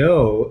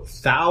know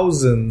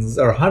thousands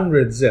or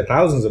hundreds,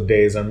 thousands of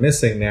days are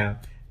missing now,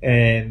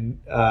 and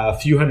a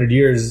few hundred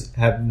years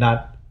have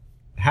not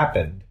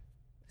happened,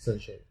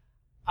 essentially?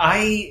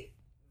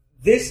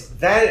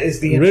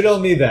 Riddle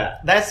me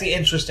that. That's the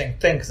interesting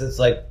thing, because it's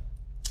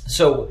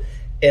so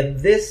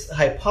in this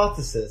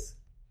hypothesis,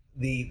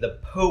 the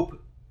Pope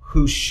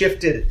who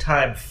shifted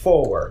time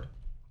forward,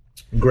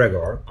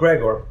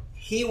 Gregor,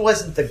 he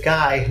wasn't the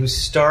guy who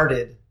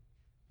started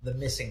the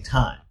missing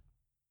time.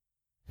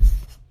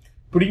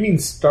 What do you mean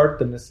start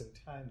the missing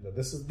time though?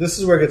 This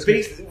is where it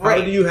gets right.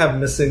 How do you have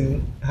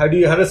missing? How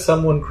does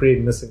someone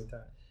create missing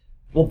time?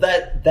 Well,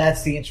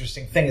 that's the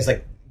interesting thing. Is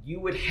you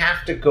would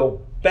have to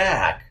go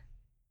back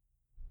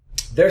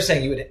they're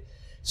saying you would.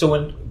 So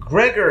when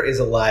Gregor is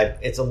alive,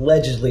 it's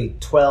allegedly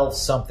 12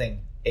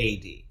 something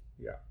AD.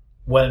 Yeah.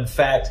 When in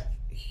fact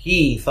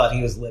he thought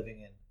he was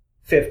living in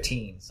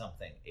 15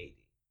 something AD.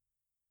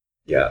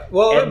 Yeah.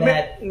 Well,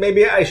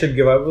 maybe I should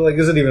give up. Like,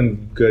 is it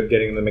even good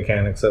getting the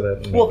mechanics of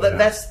it? Well,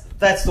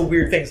 that's the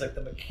weird thing. It's like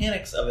the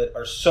mechanics of it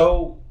are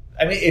so.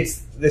 I mean,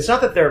 it's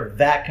not that they're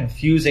that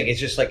confusing. It's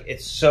just like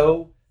it's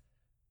so,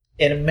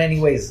 in many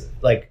ways,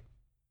 like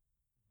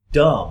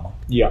dumb.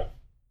 Yeah.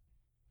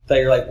 That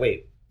you're like,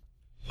 wait,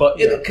 but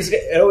because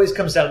it always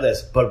comes down to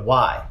this. But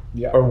why?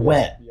 Yeah. Or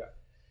when? Yeah.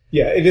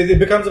 Yeah. It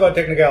becomes about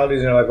technicalities,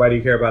 and you're like, why do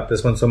you care about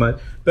this one so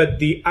much? But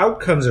the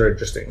outcomes are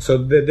interesting. So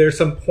there's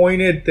some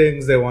pointed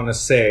things they want to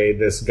say.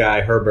 This guy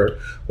Herbert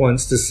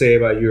wants to say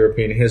about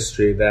European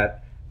history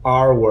that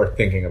are worth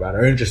thinking about,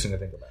 are interesting to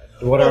think about.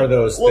 What are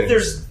those? Well,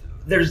 things?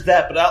 there's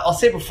that, but I'll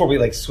say before we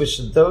like switch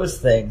to those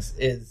things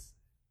is,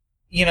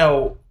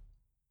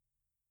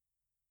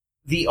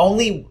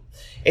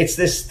 it's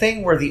this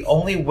thing where the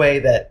only way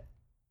that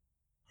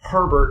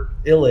Herbert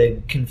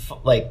Illig can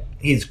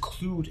he's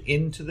clued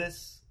into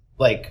this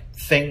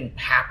thing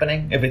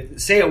happening.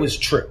 Say it was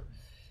true,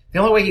 the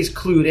only way he's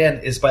clued in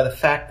is by the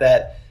fact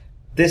that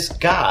this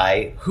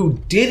guy who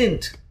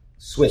didn't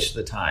switch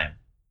the time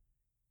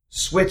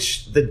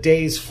switched the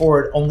days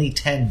forward only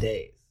 10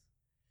 days.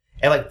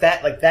 And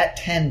that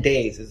 10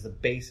 days is the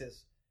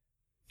basis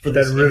for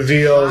this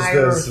reveals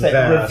this thing.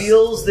 vast.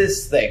 Reveals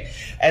this thing,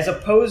 as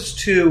opposed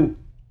to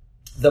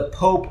the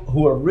Pope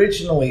who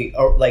originally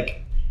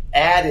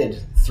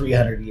added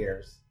 300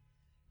 years.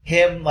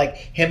 Him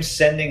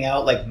sending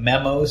out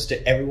memos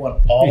to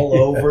everyone all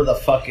over the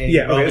fucking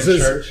Roman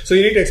church. So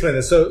you need to explain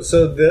this. So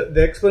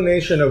the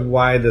explanation of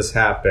why this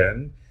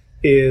happened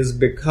is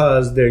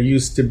because there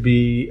used to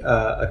be,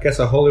 I guess,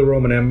 a Holy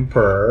Roman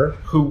Emperor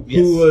who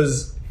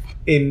was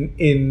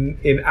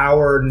in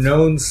our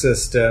known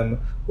system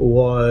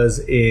was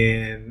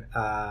in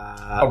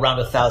around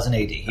 1000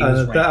 AD. He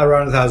was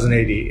around 1000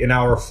 AD in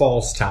our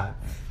false time,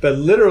 but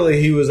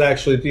literally he was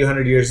actually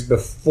 300 years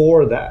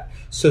before that.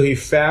 So he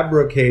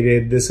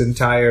fabricated this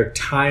entire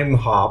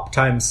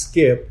time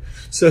skip,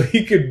 so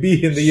he could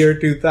be in the year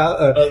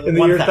 2000, in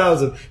the year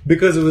 1000,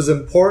 because it was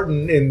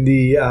important in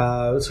the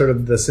sort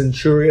of the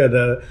century,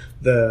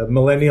 the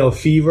millennial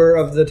fever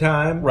of the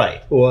time,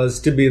 right? Was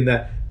to be in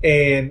that,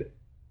 and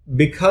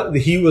because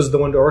he was the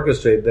one to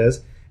orchestrate this,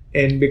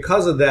 and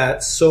because of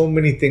that, so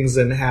many things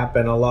didn't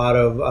happen. A lot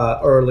of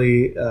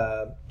early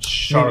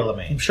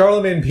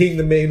Charlemagne being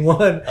the main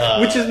one,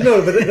 which is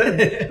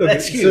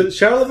that's huge. So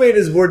Charlemagne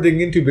is worth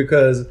digging into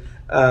because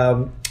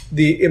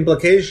the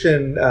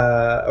implication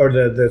or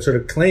the sort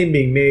of claim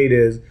being made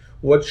is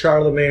what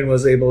Charlemagne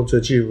was able to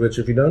achieve, which,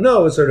 if you don't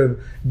know, is sort of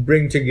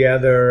bring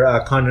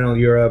together continental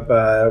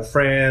Europe,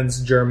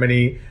 France,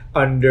 Germany,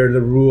 under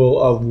the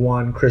rule of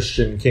one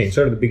Christian king,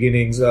 sort of the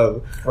beginnings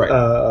of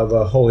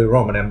a Holy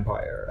Roman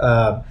Empire.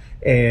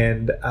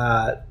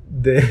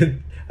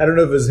 I don't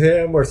know if it was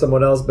him or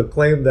someone else, but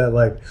claimed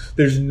that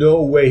there's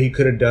no way he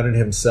could have done it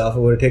himself. It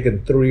would have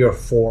taken 3 or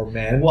 4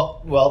 men.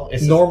 Well,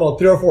 it's 3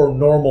 or 4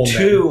 normal men.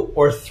 2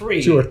 or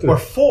 3 or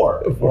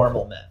 4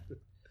 normal men.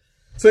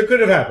 So it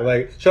couldn't have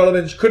happened.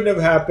 Charlemagne couldn't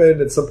have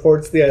happened. It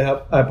supports the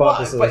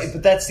hypothesis.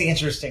 But that's the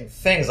interesting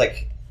thing. Is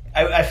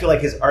I feel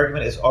like his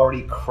argument is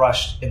already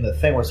crushed in the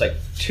thing where it's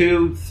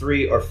 2,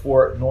 3, or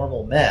 4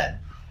 normal men.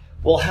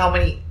 Well, how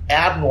many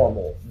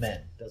abnormal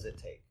men does it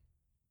take?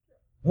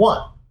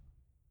 1.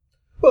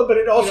 Well, but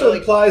it also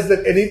implies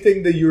that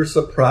anything that you're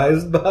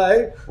surprised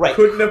by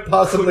couldn't have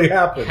possibly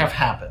happened. Have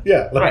happened.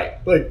 Yeah.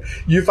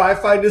 If I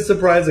find it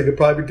surprising, it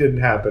probably didn't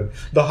happen.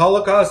 The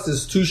Holocaust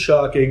is too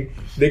shocking.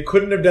 They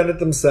couldn't have done it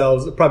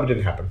themselves. It probably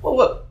didn't happen. Well,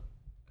 look.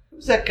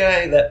 Who's that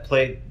guy that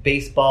played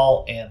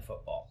baseball and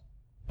football?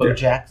 Bo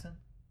Jackson?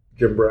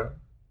 Jim Brown?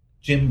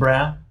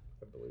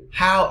 I believe.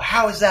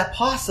 How is that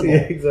possible?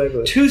 Yeah,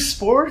 exactly. 2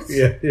 sports?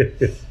 Yeah.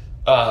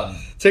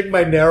 Take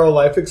my narrow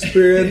life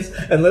experience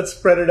and let's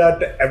spread it out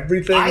to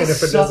everything. I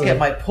suck at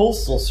my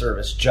postal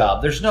service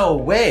job. There's no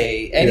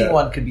way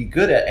anyone could be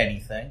good at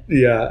anything.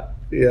 Yeah.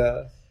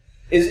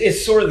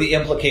 It's sort of the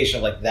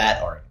implication of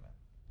that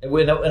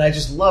argument. And I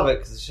just love it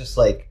because it's just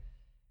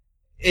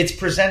it's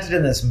presented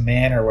in this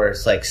manner where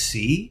it's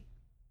see?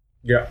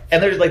 Yeah.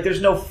 And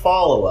there's no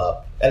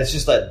follow-up. And it's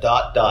just dot,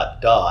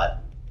 dot, dot.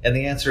 And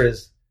the answer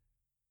is,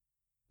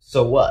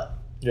 so what?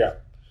 Yeah.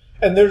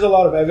 And there's a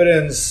lot of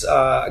evidence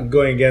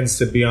going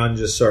against it beyond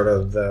just sort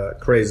of the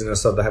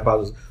craziness of the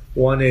hypothesis.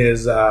 One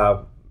is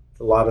a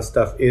lot of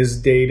stuff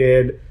is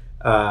dated.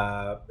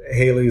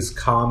 Halley's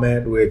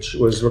Comet, which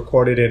was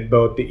recorded in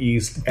both the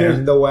East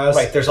and the West.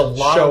 Right, there was a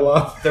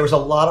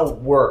lot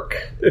of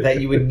work that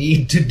you would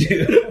need to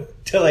do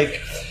to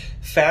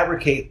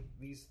fabricate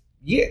these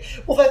years.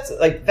 Well,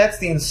 that's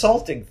the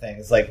insulting thing.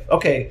 It's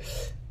okay,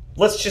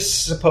 let's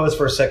just suppose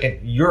for a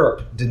second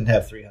Europe didn't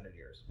have 300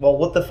 years. Well,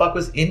 what the fuck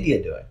was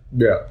India doing?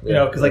 Yeah.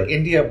 Because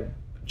India,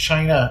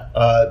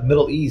 China,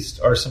 Middle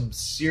East are some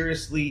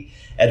seriously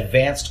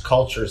advanced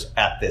cultures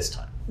at this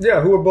time.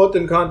 Yeah, who were both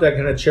in contact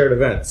and had shared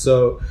events.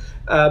 So,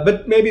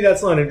 but maybe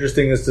that's not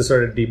interesting is to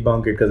sort of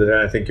debunk it because then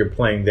I think you're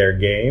playing their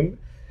game.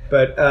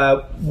 But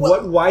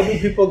why do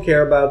people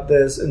care about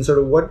this? And sort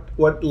of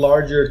what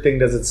larger thing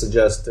does it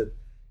suggest?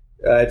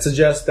 It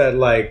suggests that,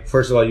 like,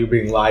 first of all, you're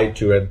being lied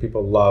to, and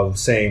people love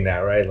saying that,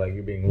 right? Like,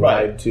 you're being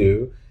lied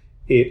to.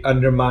 It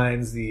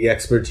undermines the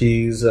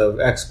expertise of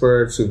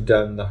experts who've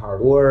done the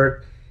hard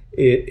work.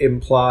 It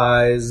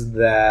implies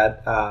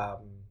that, I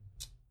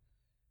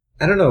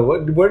don't know,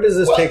 where does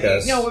this take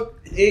us? You know,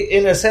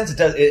 in a sense,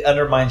 it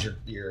undermines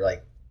your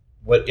like,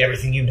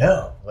 everything you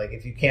know. Like,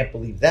 if you can't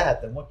believe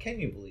that, then what can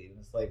you believe? And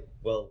it's like,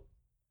 well,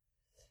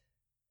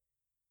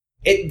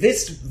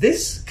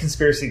 this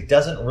conspiracy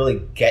doesn't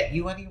really get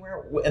you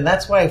anywhere. And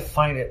that's why I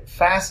find it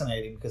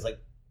fascinating, because, like,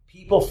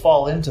 people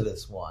fall into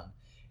this one,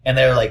 and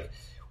they're like,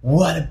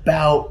 what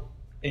about...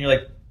 And you're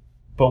like,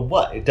 but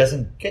what? It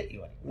doesn't get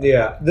you anywhere.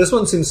 Yeah, this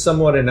one seems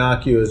somewhat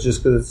innocuous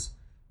just because it's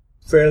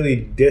fairly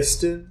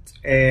distant,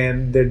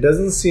 and there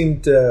doesn't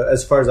seem to,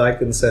 as far as I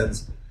can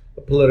sense,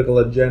 a political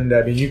agenda.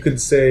 I mean, you could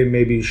say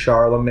maybe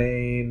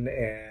Charlemagne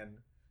and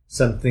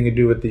something to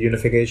do with the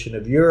unification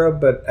of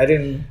Europe, but I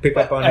didn't pick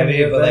up on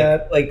any of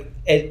that. Like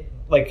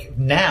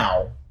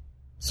now,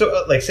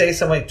 so like, say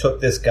somebody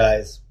took this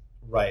guy's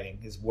writing,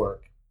 his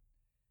work,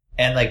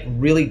 and like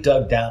really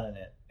dug down in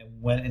it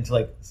and went into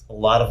like a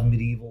lot of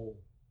medieval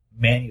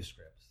manuscripts.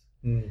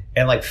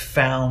 And like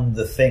found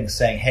the thing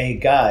saying, "Hey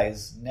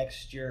guys,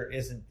 next year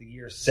isn't the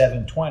year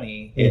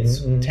 720;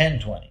 it's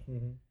 1020."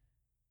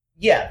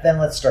 Yeah, then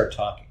let's start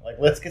talking. Like,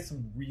 let's get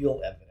some real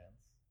evidence.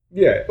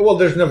 Yeah, well,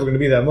 there's never going to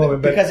be that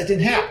moment because it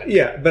didn't happen.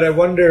 Yeah, but I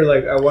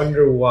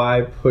wonder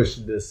why push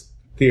this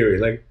theory.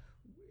 Like,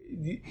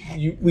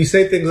 we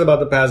say things about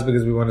the past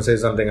because we want to say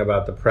something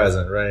about the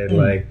present, right?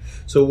 Like,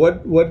 so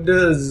what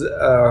does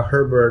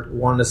Herbert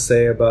want to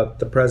say about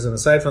the present,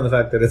 aside from the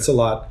fact that it's a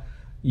lot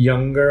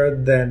younger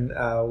than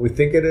we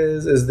think it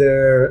is? Is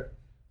there...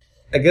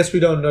 I guess we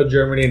don't know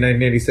Germany in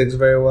 1986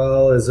 very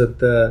well. Is it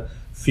the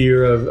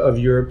fear of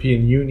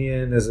European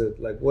Union? Is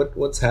it like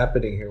what's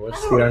happening here? What's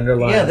the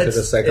underlying to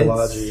the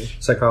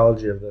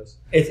psychology of this?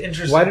 It's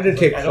interesting. Why did it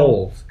take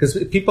hold? Because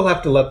people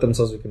have to let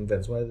themselves be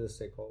convinced. Why did this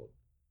take hold?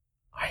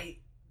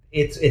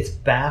 It's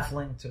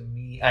baffling to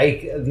me.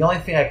 The only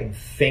thing I can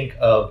think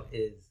of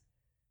is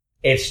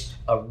it's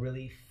a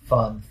really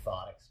fun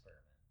thought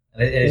experiment.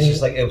 And it's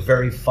just like a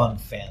very fun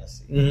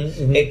fantasy.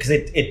 Because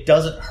it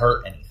doesn't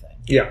hurt anything.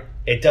 Yeah.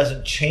 It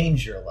doesn't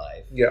change your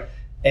life. Yeah.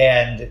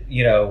 And,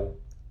 you know,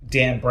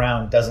 Dan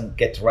Brown doesn't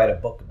get to write a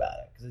book about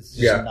it because it's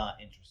just not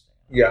interesting.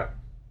 Yeah.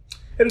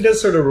 And it does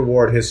sort of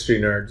reward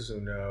history nerds who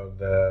know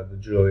the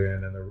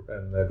Julian and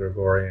the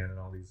Gregorian and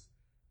all these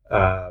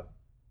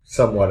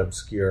somewhat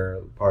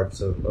obscure parts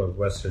of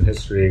Western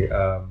history.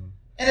 And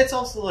it's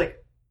also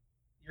like,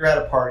 you're at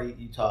a party,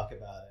 you talk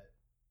about it.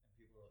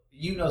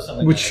 You know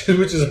something, which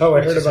is how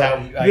I heard about.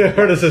 I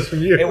heard this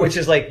from you. Which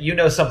is like, you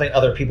know something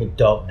other people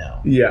don't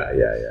know. Yeah.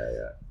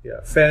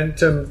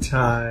 Phantom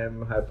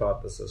time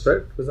hypothesis,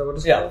 right? Was that what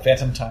it's called? Yeah,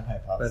 phantom time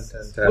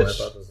hypothesis.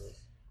 Hypothesis.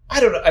 I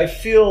don't know. I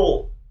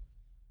feel.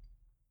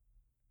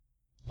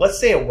 Let's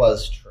say it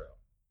was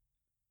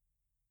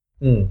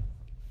true.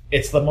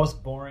 It's the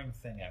most boring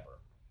thing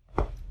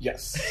ever.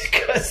 Yes,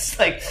 because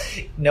like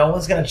no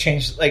one's going to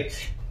change. Like,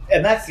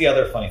 and that's the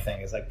other funny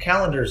thing is like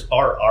calendars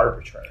are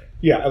arbitrary.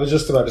 Yeah, I was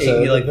just about to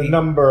say like the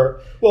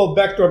number. Well,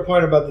 back to our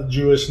point about the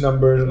Jewish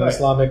numbers and the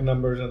Islamic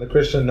numbers and the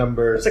Christian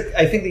numbers. It's like,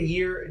 I think the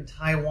year in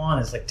Taiwan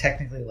is like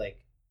technically like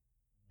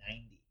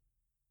 90.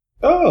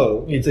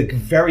 Oh, it's like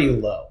very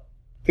low.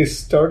 They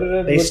started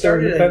it. They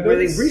restarted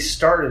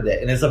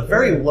it, and it's a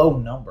very low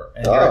number.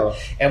 And,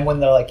 and when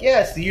they're like,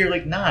 "Yeah, it's the year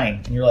like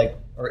 9," and you're like,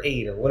 or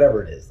 8, or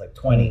whatever it is, like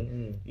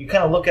 20. You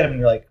kind of look at them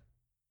and you're like,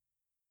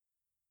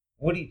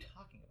 "What are you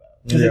talking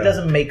about?" Because it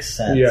doesn't make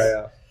sense.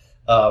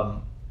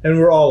 And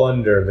we're all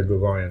under the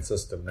Gregorian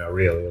system now,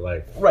 really.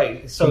 Like,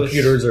 so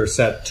computers are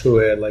set to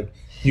it. Like,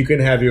 you can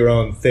have your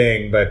own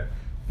thing, but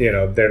you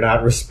know they're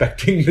not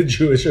respecting the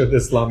Jewish or the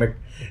Islamic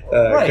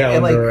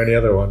calendar or any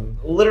other one.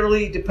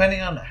 Literally,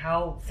 depending on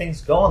how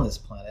things go on this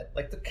planet,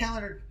 like the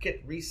calendar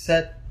get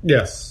reset.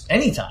 Yes,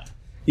 anytime.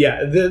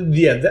 Yeah,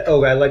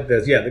 I like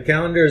this. Yeah, the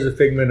calendar is a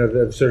figment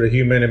of sort of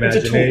human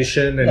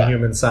imagination and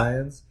human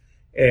science,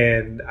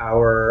 and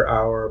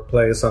our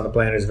place on the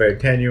planet is very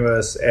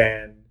tenuous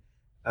and.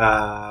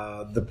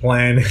 The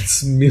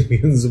planet's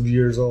millions of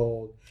years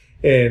old,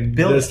 and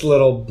billions. This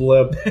little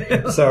blip.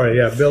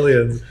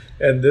 Billions,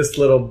 and this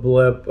little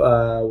blip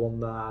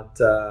might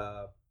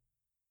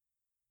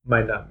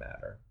not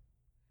matter.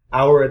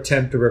 Our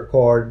attempt to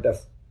record a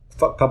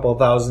couple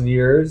thousand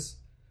years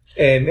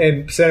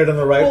and set it in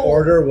the right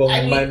order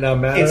might not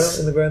matter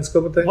in the grand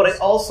scope of things. What I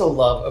also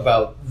love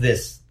about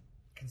this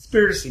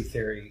conspiracy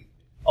theory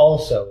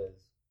also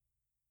is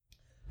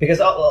because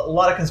a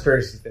lot of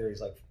conspiracy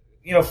theories like.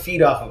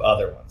 Feed off of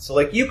other ones. So,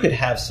 like, you could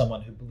have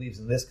someone who believes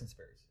in this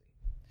conspiracy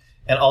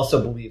and also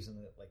believes in,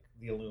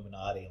 the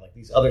Illuminati and,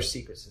 these other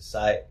secret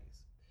societies.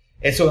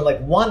 And so,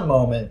 in, one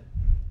moment,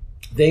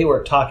 they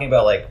were talking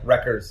about,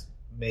 records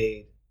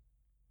made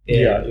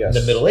in yes.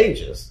 the Middle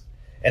Ages,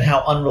 and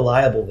how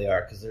unreliable they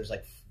are because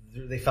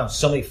they found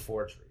so many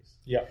forgeries.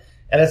 Yeah,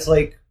 and it's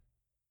like,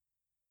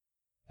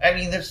 I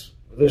mean,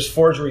 there's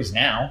forgeries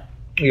now.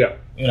 Yeah,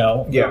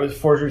 there's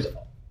forgeries.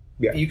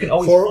 Yeah, you can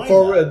always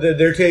find that.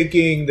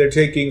 They're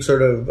taking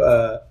sort of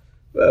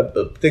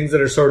things that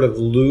are sort of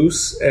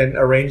loose and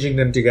arranging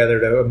them together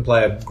to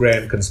imply a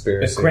grand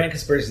conspiracy. A grand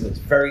conspiracy that's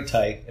very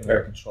tight and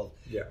very controlled.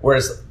 Yeah.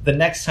 Whereas the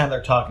next time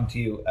they're talking to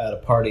you at a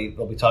party,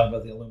 they'll be talking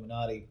about the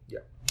Illuminati. Yeah.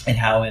 And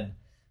how in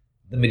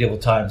the medieval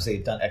times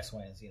they've done X,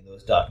 Y, and Z, and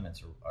those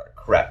documents are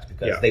correct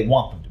because they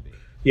want them to be.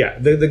 Yeah,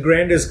 the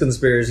grandest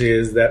conspiracy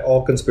is that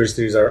all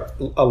conspiracies are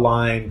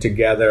aligned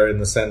together in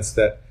the sense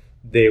that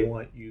they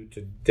want you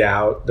to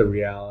doubt the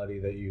reality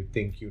that you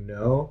think you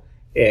know,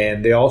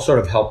 and they all sort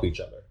of help each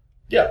other.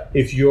 Yeah.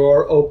 If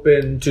you're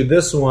open to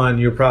this one,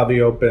 you're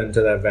probably open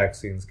to that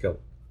vaccines kill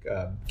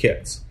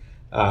kids.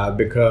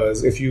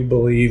 Because if you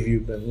believe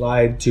you've been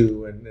lied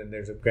to and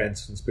there's a grand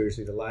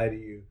conspiracy to lie to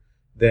you,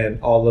 then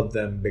all of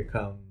them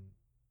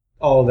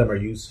are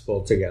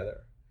useful together.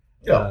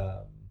 Yeah.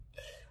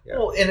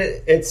 Well, and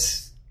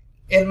it's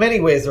in many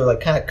ways they're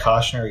like kind of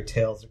cautionary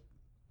tales,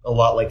 a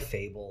lot like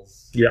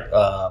fables.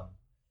 Yeah.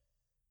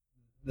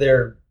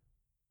 They're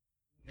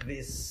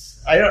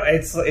this.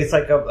 It's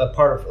like a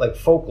part of like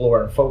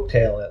folklore and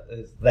folktale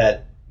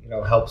that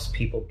helps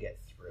people get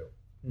through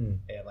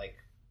and like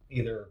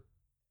either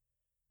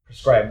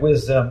prescribe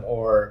wisdom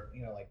or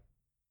like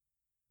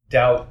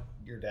doubt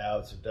your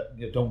doubts or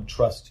don't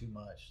trust too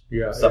much.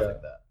 Stuff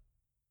like that.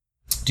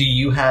 Do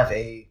you have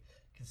a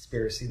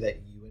conspiracy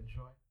that you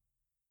enjoy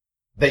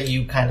that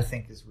you kind of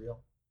think is real?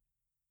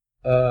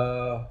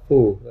 That's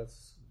a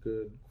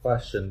good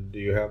question. Do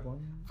you have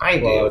one? I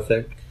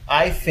do.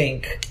 I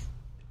think.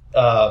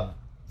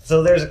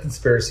 So there's a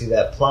conspiracy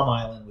that Plum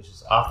Island, which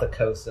is off the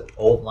coast of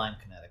Old Lyme,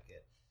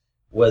 Connecticut,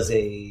 was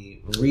a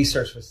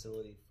research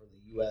facility for the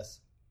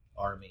U.S.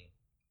 Army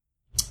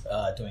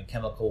doing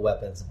chemical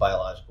weapons and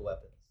biological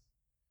weapons.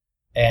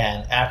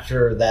 And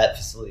after that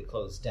facility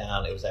closed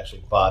down, it was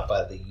actually bought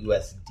by the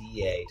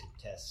USDA to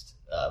test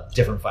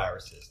different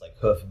viruses like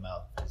hoof and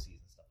mouth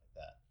disease and stuff like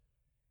that.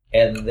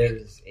 And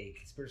there's a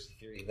conspiracy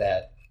theory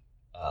that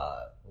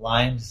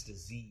Lyme's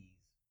disease,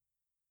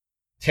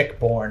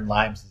 tick-borne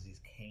Lyme's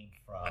disease, came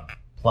from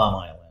Plum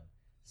Island,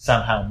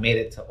 somehow made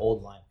it to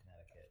Old Lyme,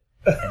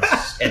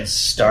 Connecticut, and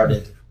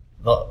started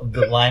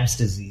the Lyme's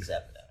disease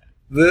epidemic.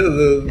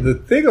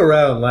 The thing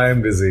around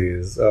Lyme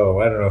disease, I don't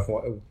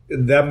know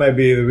if that might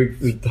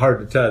be hard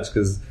to touch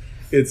because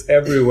it's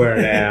everywhere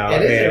now.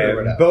 It is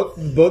everywhere now. Both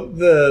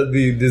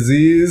the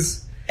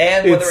disease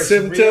and whether it's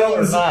symptoms real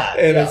or not,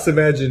 and its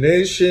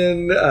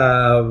imagination,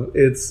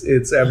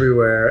 it's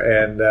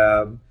everywhere,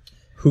 and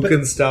who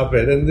can stop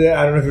it? And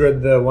I don't know if you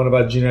read the one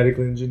about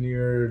genetically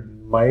engineered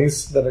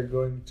mice that are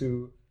going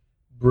to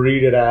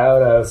breed it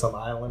out of some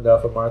island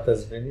off of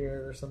Martha's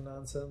Vineyard or some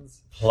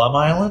nonsense. Plum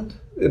Island?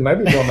 It might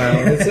be Plum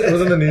Island. It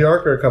was in the New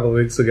Yorker a couple of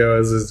weeks ago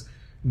as this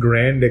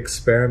grand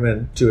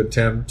experiment to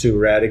attempt to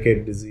eradicate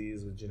a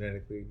disease with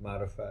genetically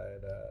modified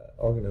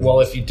organisms.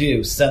 Well, if you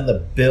do, send the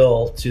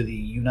bill to the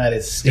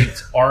United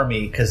States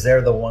Army because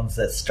they're the ones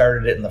that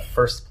started it in the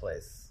first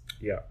place.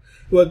 Yeah.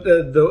 Well,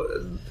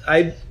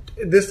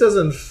 this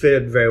doesn't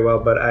fit very well,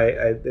 but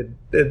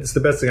it's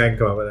the best thing I can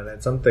come up with, and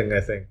it's something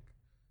I think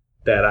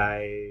that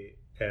I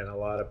and a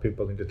lot of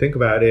people need to think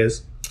about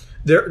is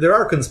there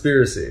are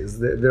conspiracies.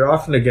 They're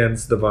often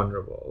against the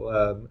vulnerable.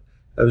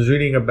 I was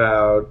reading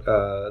about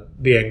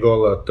the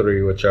Angola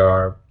Three, which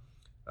are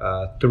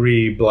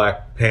three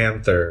Black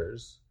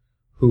Panthers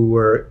who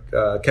were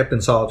kept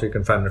in solitary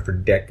confinement for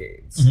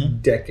decades,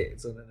 an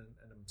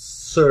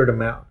absurd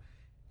amount.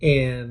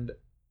 And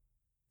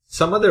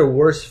some of their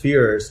worst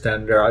fears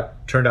turned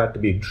out to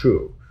be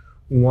true.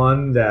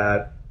 One,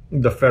 that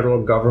the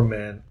federal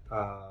government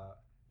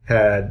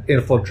had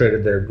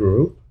infiltrated their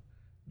group.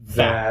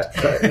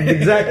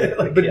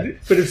 Exactly.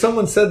 But if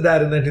someone said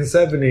that in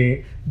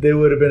 1970, they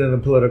would have been in the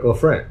political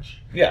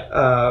fringe.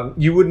 Yeah.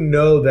 You wouldn't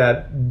know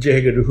that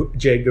J.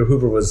 Edgar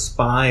Hoover was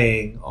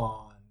spying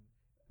on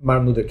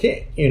Martin Luther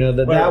King.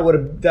 That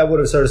would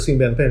have sort of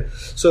seemed unfair.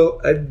 So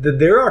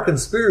there are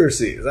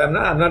conspiracies. I'm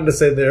not to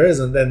say there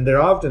isn't, and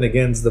they're often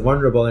against the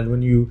vulnerable. And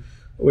when you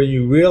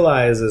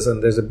realize this,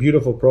 and there's a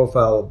beautiful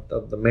profile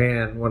of the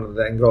man, one of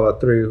the Angola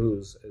Three,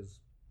 who's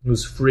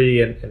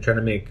free and trying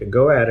to make a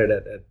go at it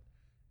at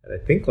I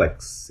think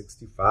like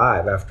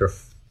 65 after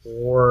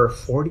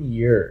 40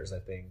 years, I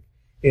think,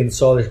 in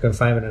solitary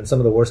confinement in some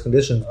of the worst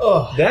conditions.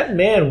 Oh. That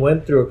man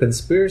went through a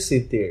conspiracy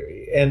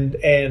theory and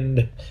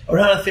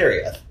not a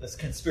theory, it's a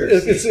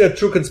conspiracy. It's a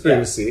true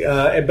conspiracy.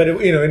 Yeah. But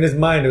in his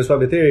mind, it was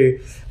probably a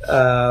theory.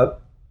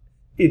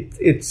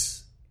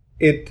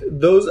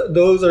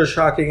 Those are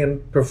shocking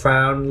and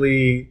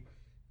profoundly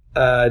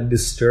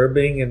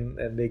disturbing,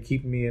 and they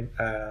keep me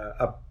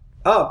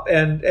up.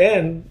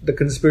 And the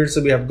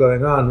conspiracy we have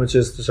going on, which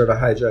is to sort of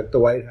hijack the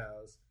White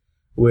House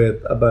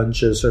with a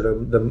bunch of sort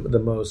of the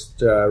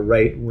most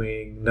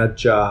right-wing nut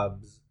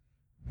jobs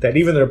that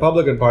even the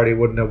Republican Party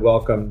wouldn't have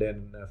welcomed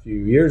in a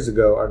few years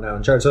ago are now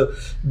in charge. So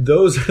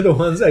those are the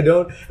ones I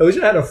wish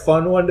I had a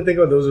fun one to think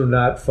about. Those are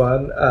not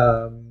fun.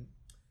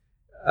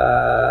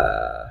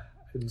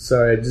 I'm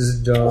sorry, I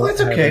just don't. Well,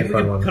 it's okay. Have We a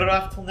fun can one. put it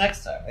off till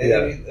next time.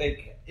 Yeah.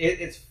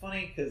 It's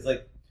funny because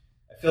I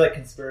feel like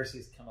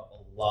conspiracies come up a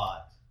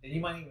lot, and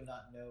you might even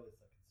not know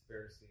it's a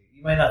conspiracy.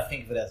 You might not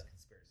think of it as a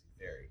conspiracy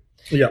theory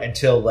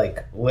until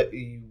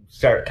you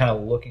start kind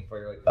of looking for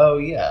it. You're like, oh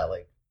yeah,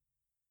 like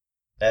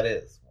that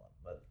is one,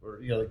 but or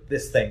like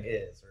this thing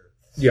is, or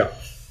no,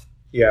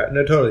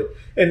 totally.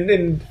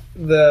 And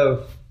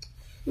to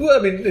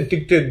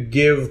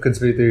give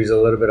conspiracy theories a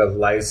little bit of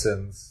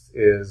license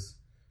is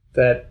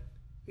that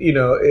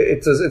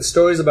it's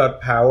stories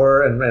about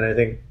power, and I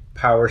think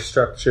power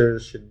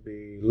structures should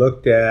be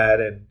looked at,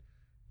 and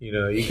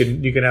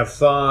you can have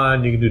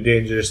fun, you can do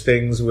dangerous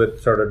things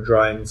with sort of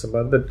drawing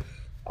someone, but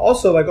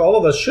also like all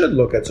of us should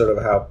look at sort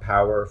of how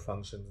power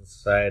functions in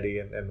society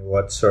and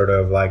what sort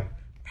of like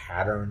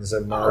patterns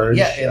emerge.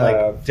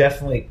 And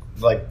definitely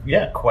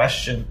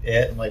question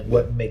it and like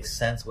what makes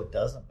sense, what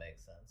doesn't make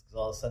sense, because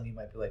all of a sudden you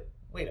might be like,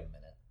 wait a minute.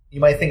 You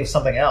might think of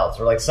something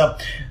else, or like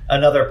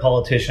another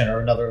politician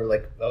or another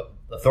like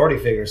authority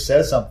figure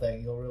says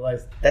something. You'll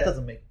realize that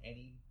doesn't make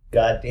any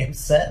goddamn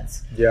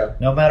sense. Yeah.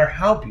 No matter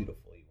how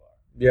beautiful you are.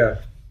 Yeah.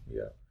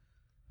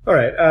 All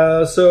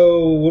right.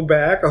 So we're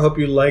back. I hope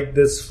you like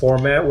this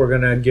format. We're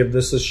gonna give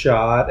this a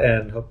shot,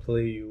 and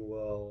hopefully you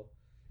will.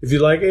 If you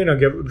like it,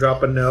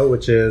 drop a note,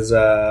 which is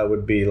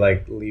would be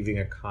like leaving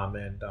a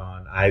comment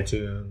on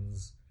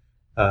iTunes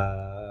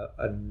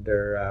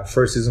under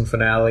first season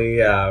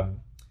finale.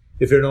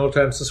 If you're an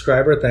old-time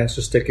subscriber, thanks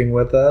for sticking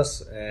with us,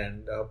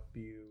 and I hope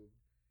you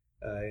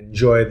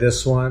enjoy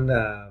this one.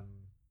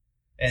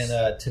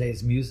 And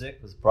today's music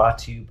was brought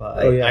to you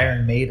by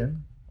Iron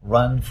Maiden,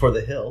 Run for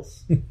the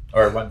Hills,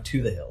 or Run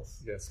to the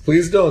Hills. Yes,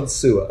 please don't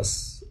sue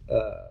us,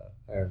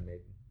 Iron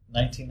Maiden.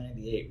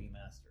 1998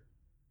 remastered.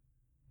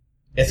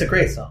 It's a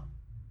great song.